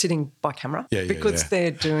always sitting by camera because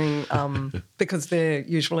they're doing because they're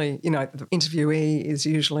usually, the interviewee is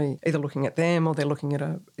usually either looking at them or they're looking at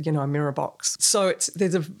a mirror box. So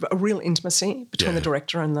there's a real intimacy between the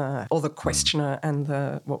director and the questioner and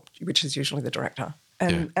which is usually the director.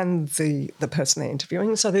 And the person they're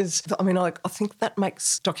interviewing. So I think that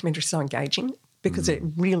makes documentary so engaging because it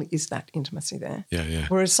really is that intimacy there. Yeah.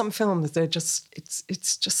 Whereas some films, they're just,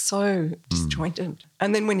 it's just so disjointed.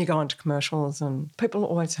 And then when you go into commercials and people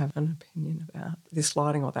always have an opinion about this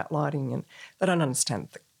lighting or that lighting and they don't understand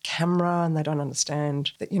the camera and they don't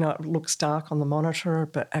understand that, it looks dark on the monitor,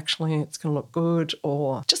 but actually it's going to look good,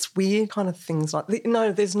 or just weird kind of things like,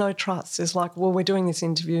 there's no trust. There's like, well, we're doing this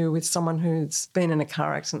interview with someone who's been in a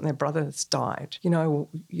car accident and their brother's died. You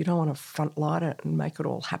don't want to front light it and make it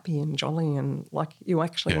all happy and jolly and like you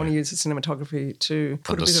actually want to use the cinematography to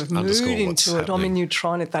put a bit of mood into it. Happening. I mean, you're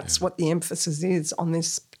trying to, that's what the emphasis is on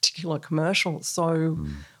this particular commercial. So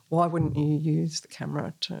why wouldn't you use the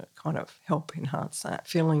camera to kind of help enhance that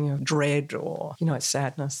feeling of dread or,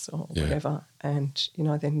 sadness or whatever? And,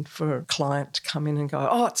 then for a client to come in and go,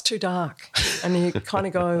 oh, it's too dark. And you kind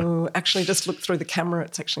of go, actually just look through the camera.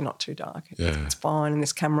 It's actually not too dark. It's fine. And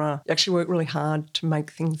this camera, you actually work really hard to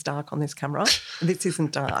make things dark on this camera. This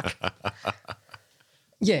isn't dark.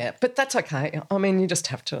 Yeah, but that's okay. I mean, you just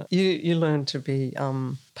have to, you learn to be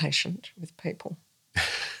patient with people.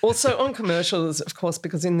 Also on commercials, of course,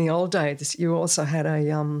 because in the old days you also had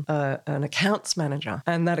an accounts manager,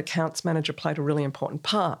 and that accounts manager played a really important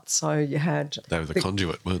part. So you had they were the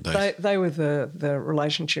conduit, weren't they? They were the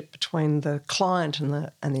relationship between the client and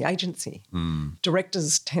the agency.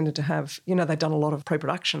 Directors tended to have, they'd done a lot of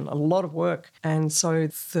pre-production, a lot of work, and so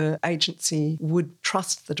the agency would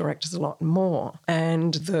trust the directors a lot more,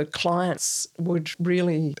 and the clients would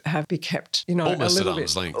really be kept, almost a little at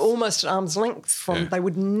arm's length. Almost at arm's length from. They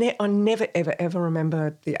would. I never, ever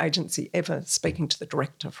remember the agency ever speaking to the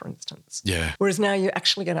director, for instance. Yeah. Whereas now you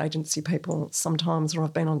actually get agency people sometimes, or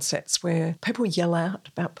I've been on sets where people yell out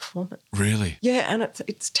about performance. Really? Yeah, and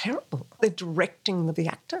it's terrible. They're directing the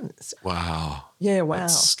actors. Wow. Yeah, wow.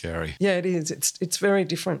 That's scary. Yeah, it is. It's very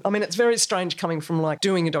different. I mean, it's very strange coming from like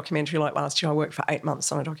doing a documentary like last year. I worked for 8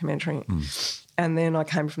 months on a documentary and then I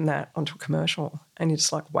came from that onto a commercial and you're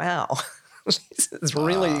just like, wow, this is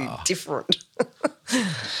really different.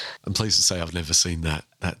 I'm pleased to say I've never seen that.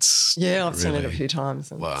 That's I've seen really, it a few times.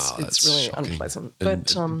 And it's really shocking. Unpleasant.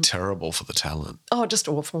 And terrible for the talent. Oh, just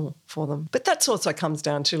awful for them. But that's also comes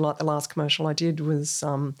down to like the last commercial I did was,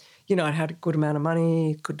 it had a good amount of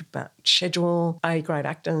money, good schedule, A-grade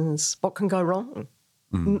actors. What can go wrong?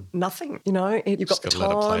 Nothing. You know, you've got the Just gotta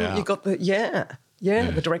let it play time. out. You've got the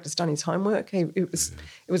The director's done his homework. It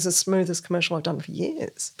was the smoothest commercial I've done for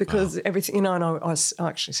years because everything. You know, and I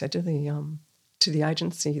actually said to the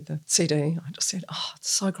agency, the CD, I just said, "Oh, it's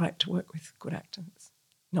so great to work with good actors.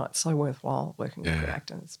 You know, it's so worthwhile working with good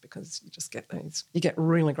actors because you just get you get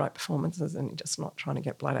really great performances and you're just not trying to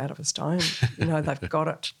get blood out of a stone. You know, they've got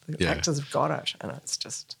it. The actors have got it, and it's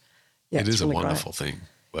just, it is really a wonderful great. thing.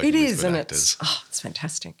 Working It with is, good and actors. it's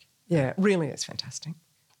fantastic. Yeah, it really is fantastic.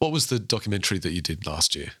 What was the documentary that you did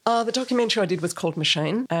last year? The documentary I did was called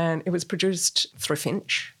Machine, and it was produced through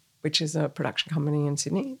Finch, which is a production company in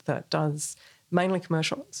Sydney that does mainly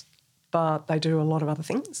commercials, but they do a lot of other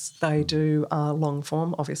things. They do long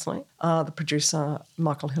form, obviously. The producer,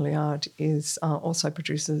 Michael Hilliard, also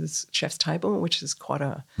produces Chef's Table, which is quite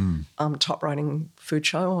a top-rating food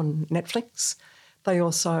show on Netflix. They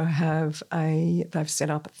also they've set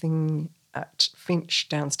up a thing at Finch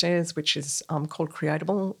downstairs, which is called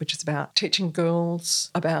Creatable, which is about teaching girls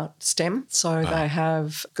about STEM. So they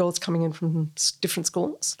have girls coming in from different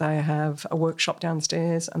schools. They have a workshop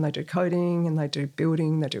downstairs and they do coding and they do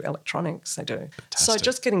building, they do electronics, they do. So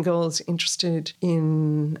just getting girls interested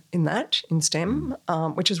in STEM,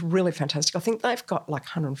 which is really fantastic. I think they've got like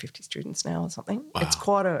 150 students now or something. Wow.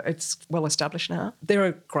 It's well established now. They're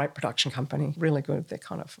a great production company, really good. They're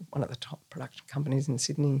kind of one of the top production companies in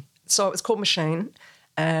Sydney. So it was called Machine,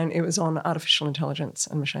 and it was on artificial intelligence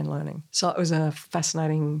and machine learning. So it was a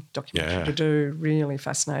fascinating documentary to do, really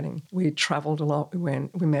fascinating. We travelled a lot.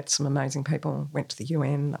 We met some amazing people, went to the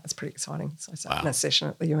UN. That was pretty exciting. So I sat in a session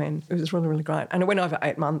at the UN. It was really, really great. And it went over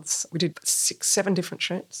 8 months. We did 7 different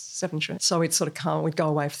shoots, 7 shoots. So we'd we'd go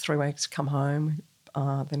away for 3 weeks, come home,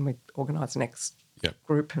 then we'd organise the next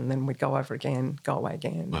group, and then we'd go over again, go away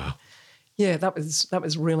again. Wow. Yeah, that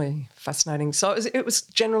was really fascinating. So it was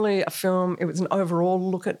generally a film. It was an overall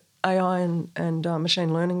look at AI and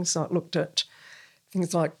machine learning. So it looked at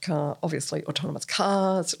things like, obviously, autonomous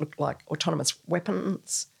cars. It looked like autonomous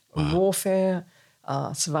weapons, warfare,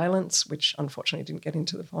 surveillance, which unfortunately didn't get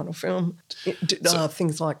into the final film.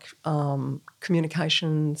 Things like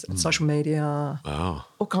communications, social media,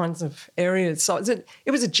 all kinds of areas. So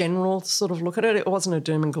it was a general sort of look at it. It wasn't a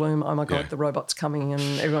doom and gloom, oh, my God, the robot's coming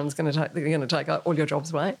and everyone's going to take all your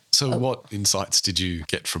jobs away. So what insights did you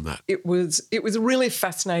get from that? It was really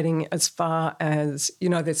fascinating as far as, you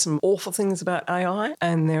know, there's some awful things about AI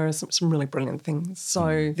and there are some really brilliant things.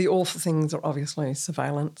 So the awful things are obviously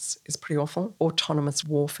surveillance is pretty awful. Autonomous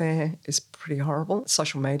warfare is pretty horrible.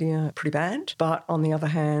 Social media, pretty bad. But on the other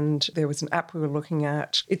hand, there was an app we were looking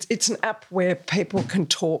at. It's an app where people can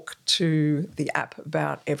talk to the app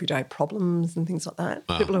about everyday problems and things like that.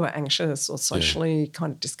 People who are anxious or socially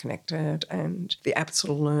kind of disconnected, and the app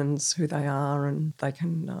sort of learns who they are and they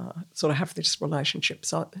can sort of have this relationship.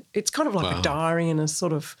 So it's kind of like a diary in a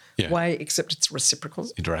sort of way, except it's reciprocal.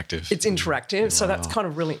 Interactive. It's interactive. So that's kind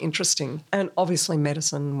of really interesting. And obviously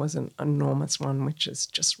medicine was an enormous one, which is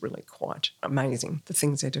just really quite amazing, the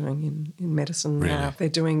things they're doing in medicine. Really? They're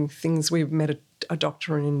doing things. We've met a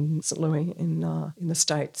doctor in St. Louis in the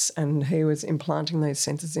States, and he was implanting these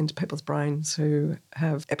sensors into people's brains who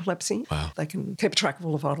have epilepsy. Wow. They can keep track of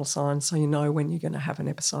all the vital signs so you know when you're going to have an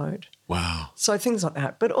episode. Wow. So things like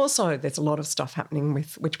that. But also there's a lot of stuff happening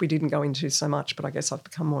with, which we didn't go into so much, but I guess I've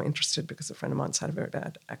become more interested because a friend of mine's had a very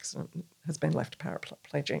bad accident and has been left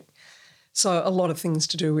paraplegic. So a lot of things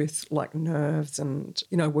to do with like nerves and,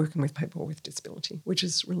 you know, working with people with disability, which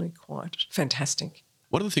is really quite fantastic.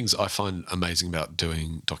 One of the things I find amazing about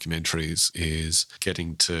doing documentaries is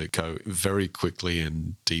getting to go very quickly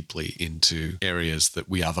and deeply into areas that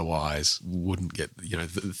we otherwise wouldn't get, you know,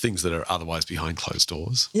 the things that are otherwise behind closed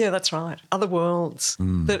doors. Yeah, that's right. Other worlds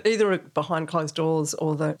that either are behind closed doors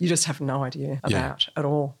or that you just have no idea about at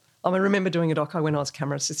all. I remember doing a doco when I was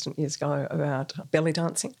camera assistant years ago about belly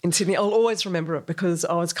dancing in Sydney. I'll always remember it because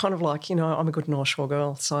I was kind of like, you know, I'm a good North Shore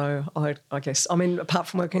girl. So I guess, I mean, apart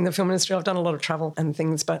from working in the film industry, I've done a lot of travel and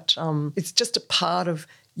things, but it's just a part of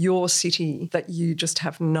your city that you just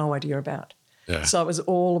have no idea about. Yeah. So it was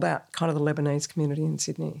all about kind of the Lebanese community in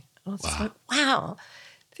Sydney. I was like, wow,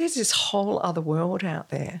 there's this whole other world out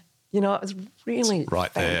there. You know, it was really right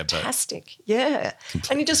fantastic. There, but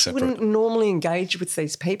and you just wouldn't normally engage with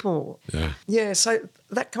these people. Yeah. Yeah, so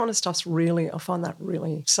that kind of stuff's really, I find that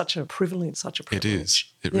really such a privilege, It is.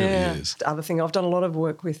 It really is. The other thing, I've done a lot of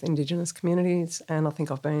work with Indigenous communities, and I think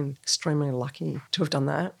I've been extremely lucky to have done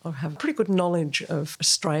that. I have pretty good knowledge of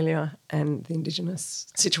Australia and the Indigenous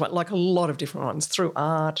situation, like a lot of different ones, through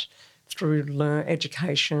art, through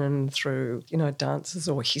education, through, dances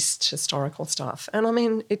or historical stuff. And I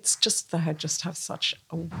mean, it's just, they just have such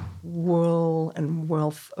a whirl and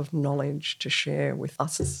wealth of knowledge to share with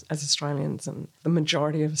us as Australians. And the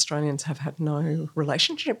majority of Australians have had no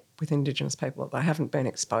relationship with Indigenous people. They haven't been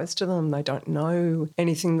exposed to them. They don't know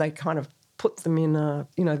anything. They kind of put them in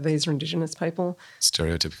these are Indigenous people.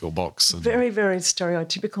 Stereotypical box. Very, very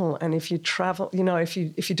stereotypical. And if you travel, if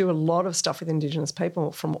you do a lot of stuff with Indigenous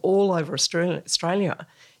people from all over Australia,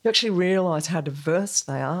 you actually realise how diverse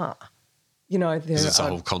they are. It's a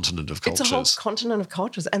whole continent of cultures. It's a whole continent of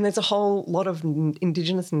cultures. And there's a whole lot of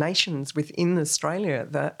Indigenous nations within Australia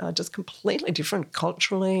that are just completely different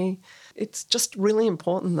culturally. It's just really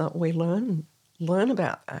important that we learn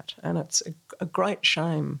about that, and it's a great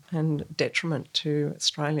shame and detriment to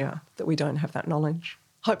Australia that we don't have that knowledge.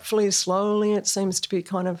 Hopefully, slowly, it seems to be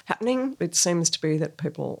kind of happening. It seems to be that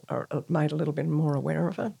people are made a little bit more aware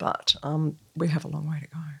of it, but we have a long way to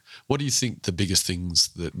go. What do you think the biggest things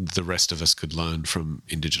that the rest of us could learn from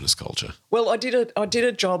Indigenous culture? Well, I did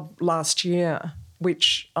a job last year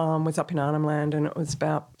which was up in Arnhem Land, and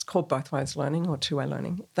it's called Both Ways Learning or Two-Way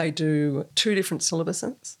Learning. They do 2 different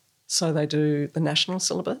syllabuses. So they do the national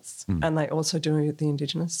syllabus and they also do the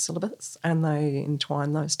Indigenous syllabus, and they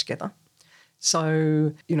entwine those together.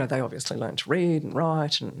 So, they obviously learn to read and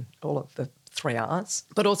write and all of the 3 R's,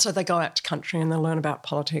 but also they go out to country and they learn about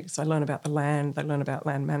politics, they learn about the land, they learn about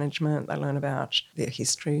land management, they learn about their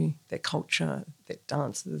history, their culture, their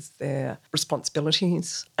dances, their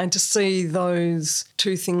responsibilities. And to see those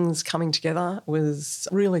 2 things coming together was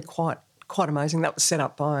really quite amazing. That was set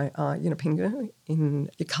up by Yunupingu in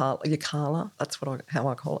Yirrkala. That's how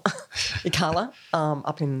I call it. Yirrkala,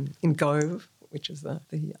 up in Gove, which is the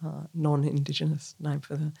non-Indigenous name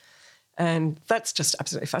for the... And that's just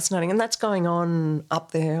absolutely fascinating. And that's going on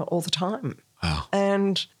up there all the time. Wow.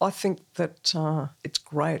 And I think that it's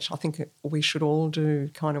great. I think we should all do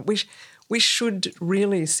we should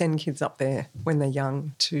really send kids up there when they're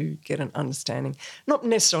young to get an understanding, not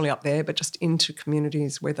necessarily up there, but just into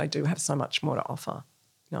communities where they do have so much more to offer.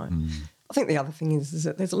 I think the other thing is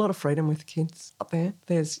that there's a lot of freedom with kids up there.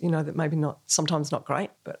 There's, that maybe sometimes not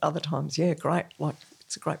great, but other times, yeah, great. Like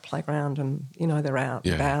it's a great playground and, they're out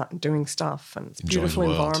and about and doing stuff and it's a beautiful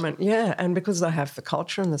environment. Yeah, and because they have the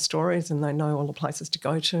culture and the stories and they know all the places to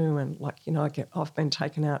go to and I've been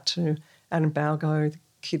taken out to Adam Balgo. The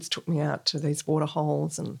kids took me out to these water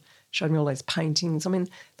holes and showed me all these paintings. I mean,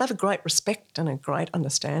 they have a great respect and a great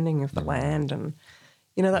understanding of the land and,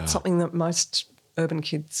 that's something that most urban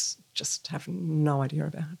kids just have no idea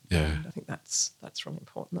about. Yeah. And I think that's really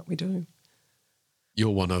important that we do.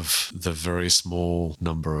 You're one of the very small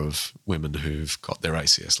number of women who've got their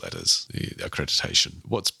ACS letters, the accreditation.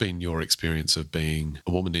 What's been your experience of being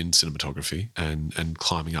a woman in cinematography and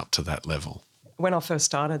climbing up to that level? When I first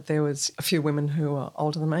started, there was a few women who were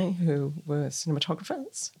older than me who were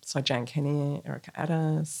cinematographers. So Jane Kenny, Erica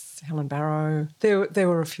Addis, Helen Barrow. There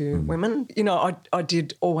were a few women. I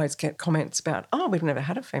did always get comments about, we've never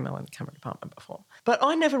had a female in the camera department before. But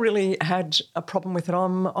I never really had a problem with it.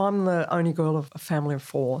 I'm the only girl of a family of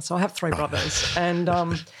 4, so I have 3 brothers. And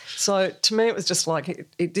so to me it was just like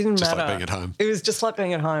it didn't matter. Just like being at home. It was just like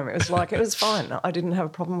being at home. It was like it was fine. I didn't have a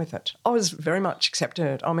problem with it. I was very much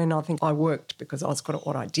accepted. I mean, I think I worked because I was good at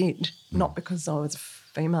what I did, not because I was a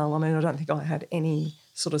female. I mean, I don't think I had any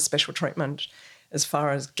sort of special treatment as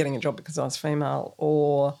far as getting a job because I was female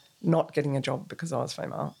or not getting a job because I was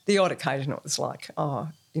female. The odd occasion it was like,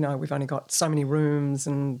 we've only got so many rooms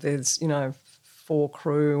and there's, 4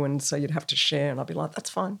 crew and so you'd have to share. And I'd be like, that's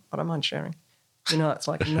fine. I don't mind sharing. It's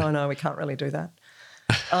like, no, we can't really do that.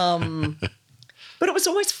 But it was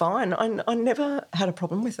always fine. I never had a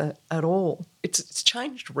problem with it at all. It's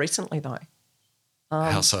changed recently though.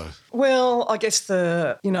 How so? Well, I guess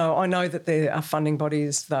I know that there are funding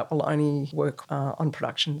bodies that will only work on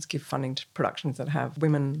productions, give funding to productions that have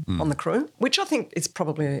women on the crew, which I think is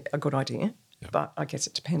probably a good idea. Yep. But I guess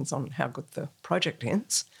it depends on how good the project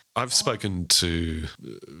is. I've spoken to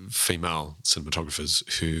female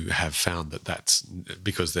cinematographers who have found that that's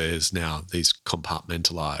because there's now these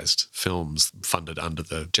compartmentalised films funded under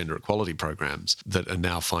the gender equality programs that are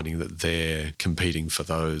now finding that they're competing for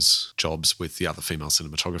those jobs with the other female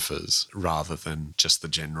cinematographers rather than just the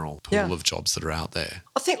general pool of jobs that are out there.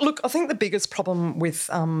 I think the biggest problem with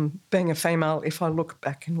being a female, if I look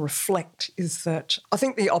back and reflect, is that I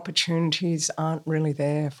think the opportunities aren't really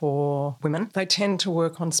there for women. They tend to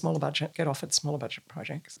work on smaller budget, get offered smaller budget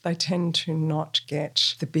projects. They tend to not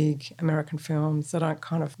get the big American films. They don't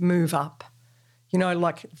kind of move up.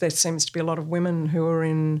 Like there seems to be a lot of women who are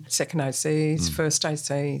in second OCs, first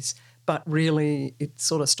OCs, but really it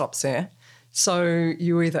sort of stops there. So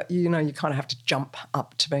you either, you kind of have to jump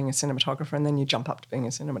up to being a cinematographer, and then you jump up to being a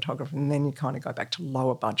cinematographer, and then you kind of go back to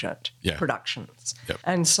lower budget productions. Yep.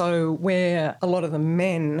 And so where a lot of the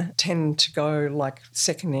men tend to go like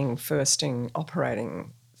seconding, firsting,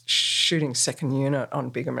 operating, shooting second unit on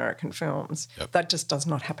big American films, that just does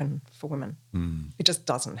not happen for women. It just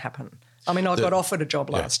doesn't happen. I mean, I got offered a job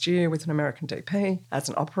last year with an American DP as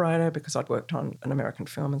an operator because I'd worked on an American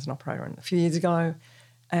film as an operator a few years ago.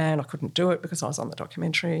 And I couldn't do it because I was on the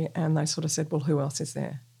documentary, and they sort of said, well, who else is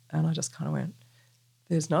there? And I just kind of went,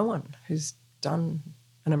 there's no one who's done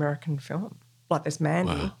an American film. Like there's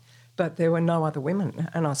Mandy, but there were no other women.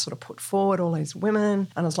 And I sort of put forward all these women,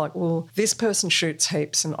 and I was like, well, this person shoots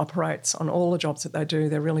heaps and operates on all the jobs that they do.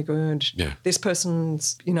 They're really good. Yeah. This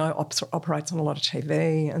person's, operates on a lot of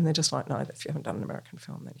TV, and they're just like, no, if you haven't done an American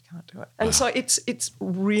film, then you can't do it. And so it's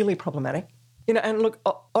really problematic. And look,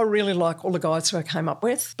 I really like all the guys who I came up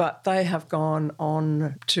with, but they have gone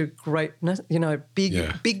on to greatness,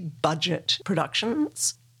 big budget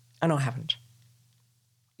productions, and I haven't.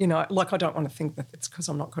 I don't want to think that it's because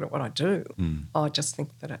I'm not good at what I do. I just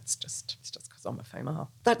think that it's just because I'm a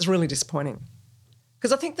female. That's really disappointing.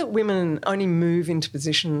 Because I think that women only move into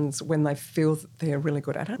positions when they feel that they're really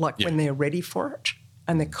good at it, when they're ready for it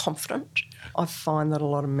and they're confident. I find that a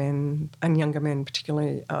lot of men, and younger men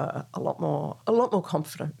particularly, are a lot more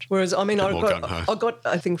confident. Whereas, I got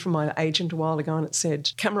a thing from my agent a while ago, and it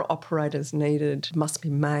said camera operators must be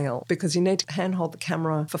male because you need to handhold the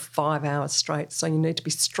camera for 5 hours straight, so you need to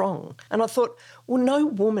be strong. And I thought, well, no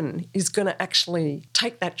woman is going to actually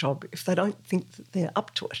take that job if they don't think that they're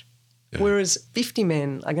up to it. Yeah. Whereas 50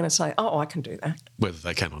 men are going to say, oh, I can do that. Whether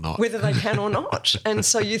they can or not. And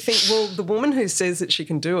so you think, well, the woman who says that she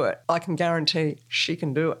can do it, I can guarantee she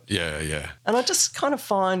can do it. Yeah. And I just kind of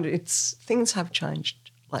find things have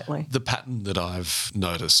changed lately. The pattern that I've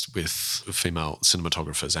noticed with female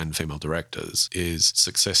cinematographers and female directors is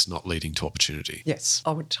success not leading to opportunity. Yes,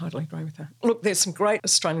 I would totally agree with that. Look, there's some great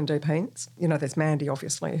Australian DPs. There's Mandy,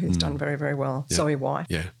 obviously, who's done very, very well. Yeah. Zoe White.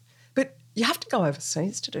 Yeah. But you have to go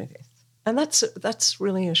overseas to do this. And that's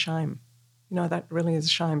really a shame. That really is a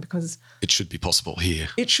shame because... It should be possible here.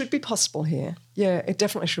 It should be possible here. Yeah, it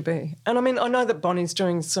definitely should be. And, I mean, I know that Bonnie's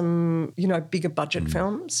doing some, bigger budget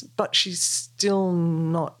films, but she's still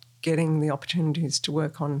not getting the opportunities to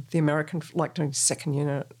work on the American, like doing second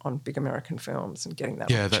unit on big American films and getting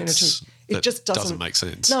that opportunity. It just doesn't make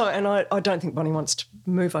sense. No, and I don't think Bonnie wants to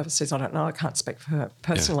move overseas. I don't know. I can't speak for her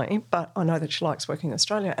personally, but I know that she likes working in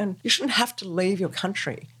Australia. And you shouldn't have to leave your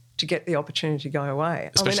country to get the opportunity to go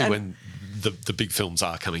away. Especially when the big films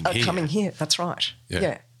are coming here. That's right.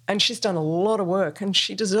 Yeah. And she's done a lot of work and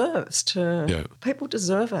she deserves to... Yeah. People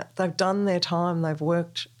deserve it. They've done their time. They've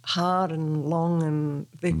worked hard and long and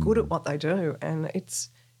they're good at what they do. And it's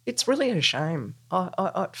really a shame.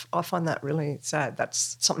 I find that really sad.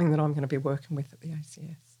 That's something that I'm going to be working with at the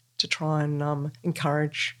ACS to try and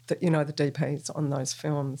encourage the DPs on those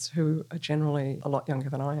films who are generally a lot younger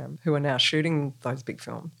than I am, who are now shooting those big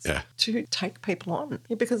films, to take people on.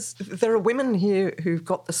 Because there are women here who've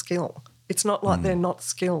got the skill. It's not like they're not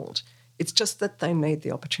skilled. It's just that they need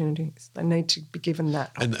the opportunities. They need to be given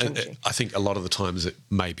that opportunity. And I think a lot of the times it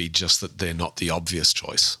may be just that they're not the obvious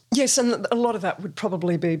choice. Yes, and a lot of that would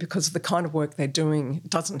probably be because the kind of work they're doing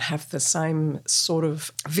doesn't have the same sort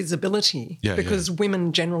of visibility because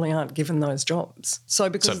women generally aren't given those jobs. So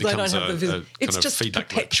because they don't have the visibility, it's just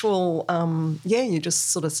perpetual, you're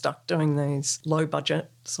just sort of stuck doing these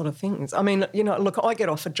low-budget sort of things. I mean, look, I get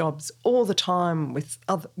offered jobs all the time with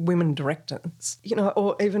other women directors,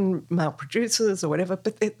 or even male producers or whatever,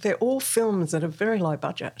 but they're all films that are very low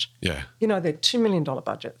budget. Yeah. They're $2 million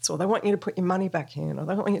budgets, or they want you to put your money back in, or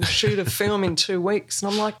they want you to shoot a film in 2 weeks.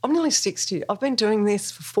 And I'm like, I'm nearly 60. I've been doing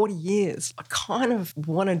this for 40 years. I kind of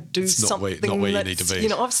want to do something not where you need to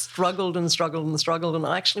be. I've struggled and struggled and struggled, and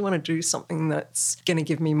I actually want to do something that's going to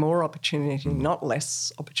give me more opportunity, not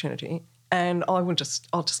less opportunity. And I'll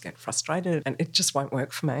just get frustrated and it just won't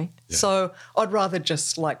work for me. Yeah. So I'd rather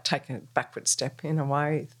just take a backward step in a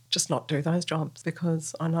way, just not do those jobs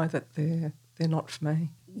because I know that they're not for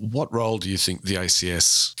me. What role do you think the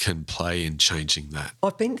ACS can play in changing that?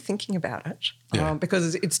 I've been thinking about it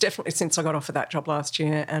because it's definitely since I got offered that job last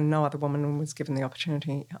year and no other woman was given the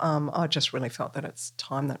opportunity. I just really felt that it's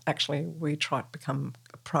time that actually we try to become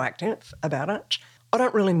proactive about it. I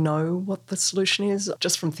don't really know what the solution is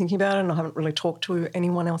just from thinking about it, and I haven't really talked to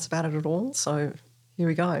anyone else about it at all, so here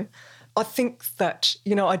we go. I think that,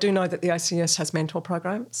 I do know that the ACS has mentor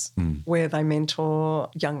programs where they mentor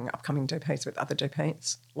young upcoming DPs with other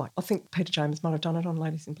DPs. Like, I think Peter James might have done it on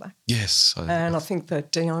Ladies in Black. Yes. And I think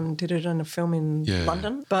that Dion did it in a film in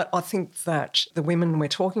London. But I think that the women we're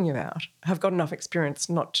talking about have got enough experience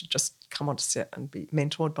not to just come onto set and be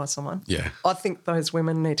mentored by someone. Yeah. I think those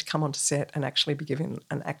women need to come onto set and actually be given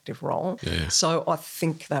an active role. Yeah. So I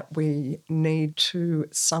think that we need to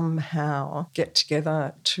somehow get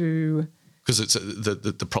together to... Because it's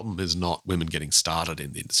the problem is not women getting started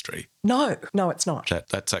in the industry. No, it's not.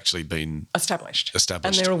 That's actually been Established.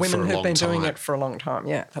 And there are women who've been doing time. it for a long time.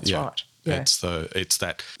 Yeah, that's right. Yeah. It's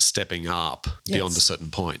that stepping up beyond a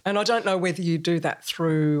certain point. And I don't know whether you do that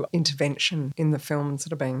through intervention in the films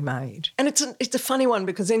that are being made. And it's a funny one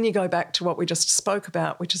because then you go back to what we just spoke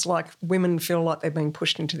about, which is like women feel like they're being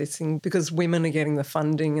pushed into this thing because women are getting the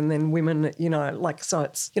funding and then women, so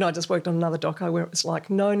it's, I just worked on another doco where it was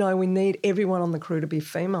like, no, we need everyone on the crew to be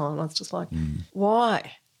female. And I was just like,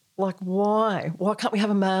 why? Like, why? Why can't we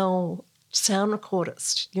have a male sound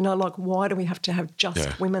recordist? Why do we have to have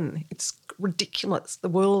just women? It's ridiculous. The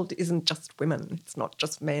world isn't just women. It's not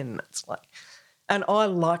just men. It's like, and I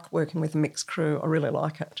like working with a mixed crew. I really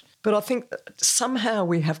like it. But I think that somehow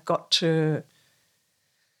we have got to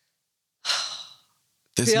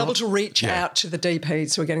be able to reach out to the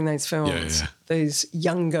DPs who are getting these films, these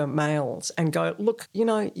younger males, and go, look,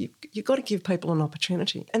 you've got to give people an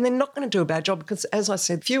opportunity. And they're not going to do a bad job because, as I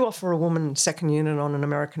said, if you offer a woman second unit on an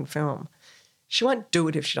American film, she won't do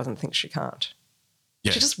it if she doesn't think she can't.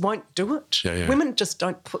 Yeah. She just won't do it. Yeah. Women just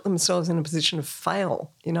don't put themselves in a position of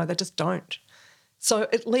fail. They just don't. So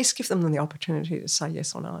at least give them the opportunity to say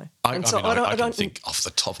yes or no. I don't think off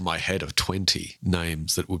the top of my head of 20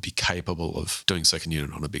 names that would be capable of doing second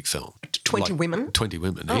unit on a big film. 20 women? 20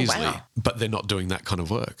 women, oh, easily. Wow. But they're not doing that kind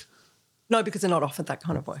of work. No, because they're not offered that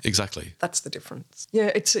kind of work. Exactly. That's the difference.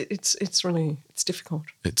 Yeah, it's really difficult.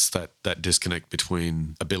 It's that disconnect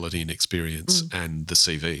between ability and experience and the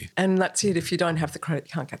CV. And that's it. If you don't have the credit,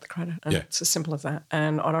 you can't get the credit. And it's as simple as that.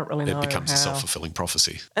 And I don't really know It becomes how... a self-fulfilling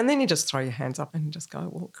prophecy. And then you just throw your hands up and just go,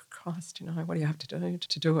 well, Christ, what do you have to do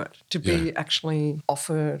to do it? To be actually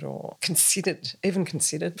offered or even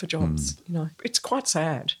considered for jobs, It's quite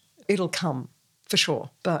sad. It'll come. For sure.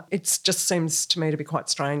 But it just seems to me to be quite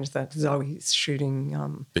strange that Zoe's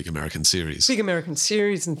shooting... big American series.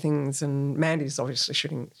 And things, and Mandy's obviously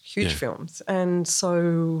shooting huge films. And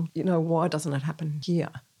so, why doesn't it happen here?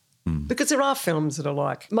 Because there are films that are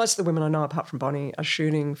like... Most of the women I know, apart from Bonnie, are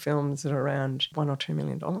shooting films that are around $1 or $2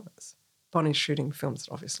 million. Bonnie's shooting films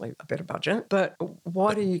that obviously a better budget. But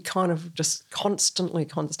why do you kind of just constantly...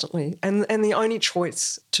 And the only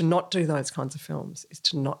choice to not do those kinds of films is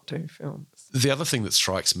to not do films. The other thing that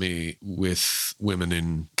strikes me with women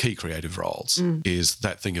in key creative roles is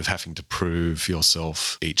that thing of having to prove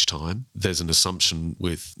yourself each time. There's an assumption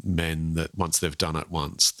with men that once they've done it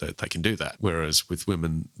once, that they can do that. Whereas with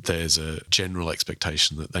women, there's a general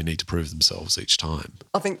expectation that they need to prove themselves each time.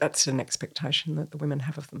 I think that's an expectation that the women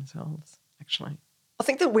have of themselves, actually. I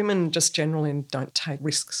think that women just generally don't take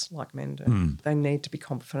risks like men do. They need to be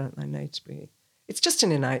confident. They need to be... It's just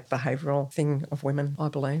an innate behavioural thing of women, I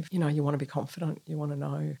believe. You want to be confident. You want to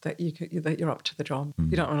know that that you're up to the job.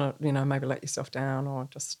 You don't want to, maybe let yourself down or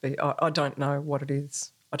just be... I don't know what it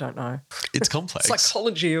is. I don't know. It's complex.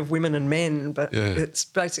 Psychology of women and men, but it's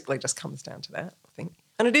basically just comes down to that, I think.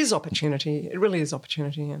 And it is opportunity. It really is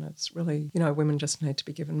opportunity, and it's really, women just need to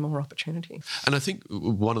be given more opportunity. And I think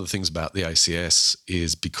one of the things about the ACS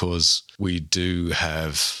is because we do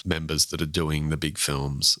have members that are doing the big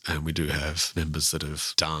films, and we do have members that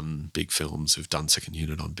have done big films, who've done second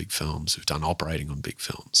unit on big films, who've done operating on big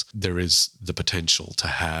films. There is the potential to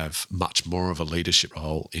have much more of a leadership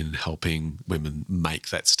role in helping women make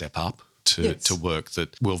that step up. To work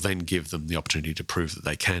that will then give them the opportunity to prove that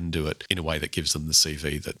they can do it in a way that gives them the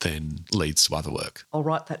CV that then leads to other work. I'll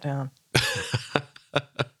write that down.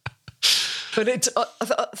 But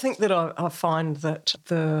I think that I find that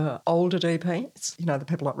the older DPs, the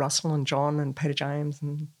people like Russell and John and Peter James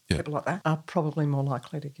and people like that, are probably more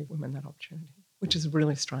likely to give women that opportunity, which is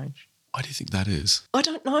really strange. Why do you think that is? I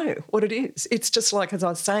don't know what it is. It's just like, as I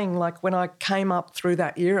was saying, like when I came up through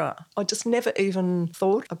that era, I just never even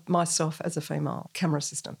thought of myself as a female camera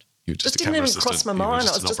assistant. You were just didn't even cross my mind.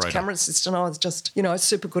 I was just a camera assistant. I was just,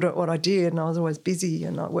 super good at what I did, and I was always busy,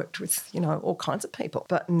 and I worked with, all kinds of people.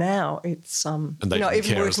 But now it's, and they didn't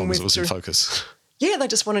care as long as it was in focus. Yeah, they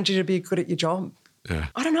just wanted you to be good at your job. Yeah.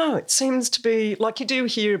 I don't know. It seems to be like you do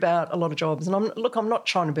hear about a lot of jobs, and I'm not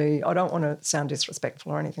trying to be. I don't want to sound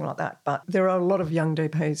disrespectful or anything like that, but there are a lot of young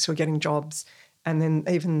DPs who are getting jobs, And then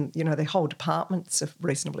even, their whole departments are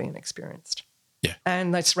reasonably inexperienced. Yeah.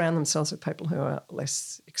 And they surround themselves with people who are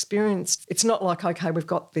less experienced. It's not like, okay, we've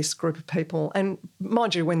got this group of people. And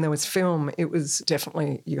mind you, when there was film, it was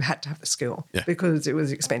definitely you had to have the skill because it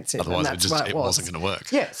was expensive. Otherwise, and that's it wasn't going to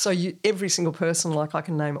work. Yeah. So every single person, like I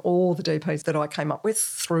can name all the DPs that I came up with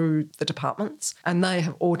through the departments, and they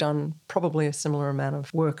have all done probably a similar amount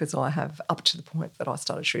of work as I have up to the point that I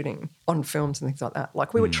started shooting on films and things like that.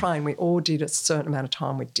 Like we were trained, we all did a certain amount of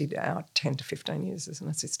time. We did our 10 to 15 years as an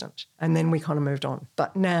assistant. And then we kind of moved on.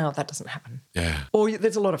 But now that doesn't happen. Yeah. Or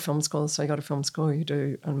there's a lot of film schools. So you go to film school, you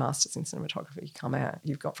do a master's in cinematography, you come out,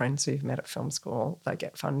 you've got friends who you've met at film school, they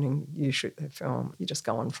get funding, you shoot their film, you just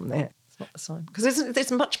go on from there. It's not the same. Because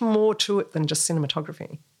there's much more to it than just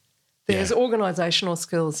cinematography. There's organisational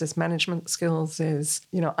skills, there's management skills, there's,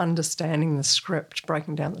 understanding the script,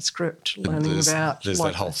 breaking down the script, learning about... There's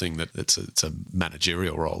that whole thing that it's a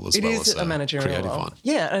managerial role as well as a managerial creative role. one.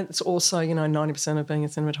 Yeah, and it's also, 90% of being a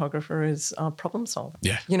cinematographer is problem solving.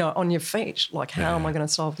 Yeah. On your feet, like how am I going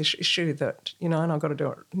to solve this issue that, and I've got to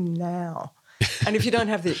do it now. And if you don't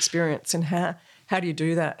have the experience in how do you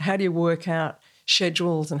do that? How do you work out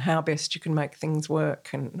schedules and how best you can make things work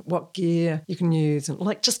and what gear you can use and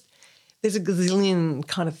there's a gazillion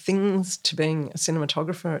kind of things to being a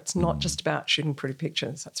cinematographer. It's not just about shooting pretty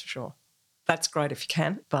pictures, that's for sure. That's great if you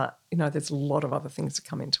can, but, there's a lot of other things that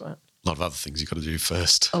come into it. A lot of other things you've got to do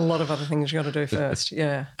first. A lot of other things you've got to do first,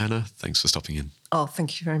 yeah. Anna, thanks for stopping in. Oh,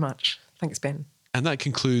 thank you very much. Thanks, Ben. And that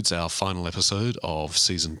concludes our final episode of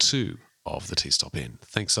Season 2 of the T-Stop In.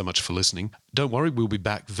 Thanks so much for listening. Don't worry, we'll be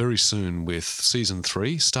back very soon with Season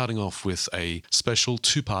 3, starting off with a special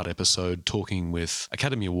 2-part episode talking with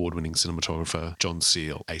Academy Award-winning cinematographer John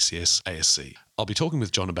Seale, ACS, ASC. I'll be talking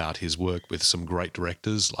with John about his work with some great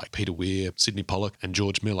directors like Peter Weir, Sidney Pollack and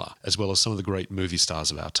George Miller, as well as some of the great movie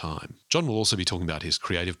stars of our time. John will also be talking about his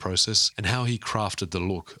creative process and how he crafted the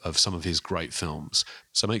look of some of his great films.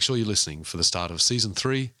 So make sure you're listening for the start of Season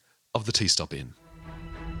 3 of the T-Stop In.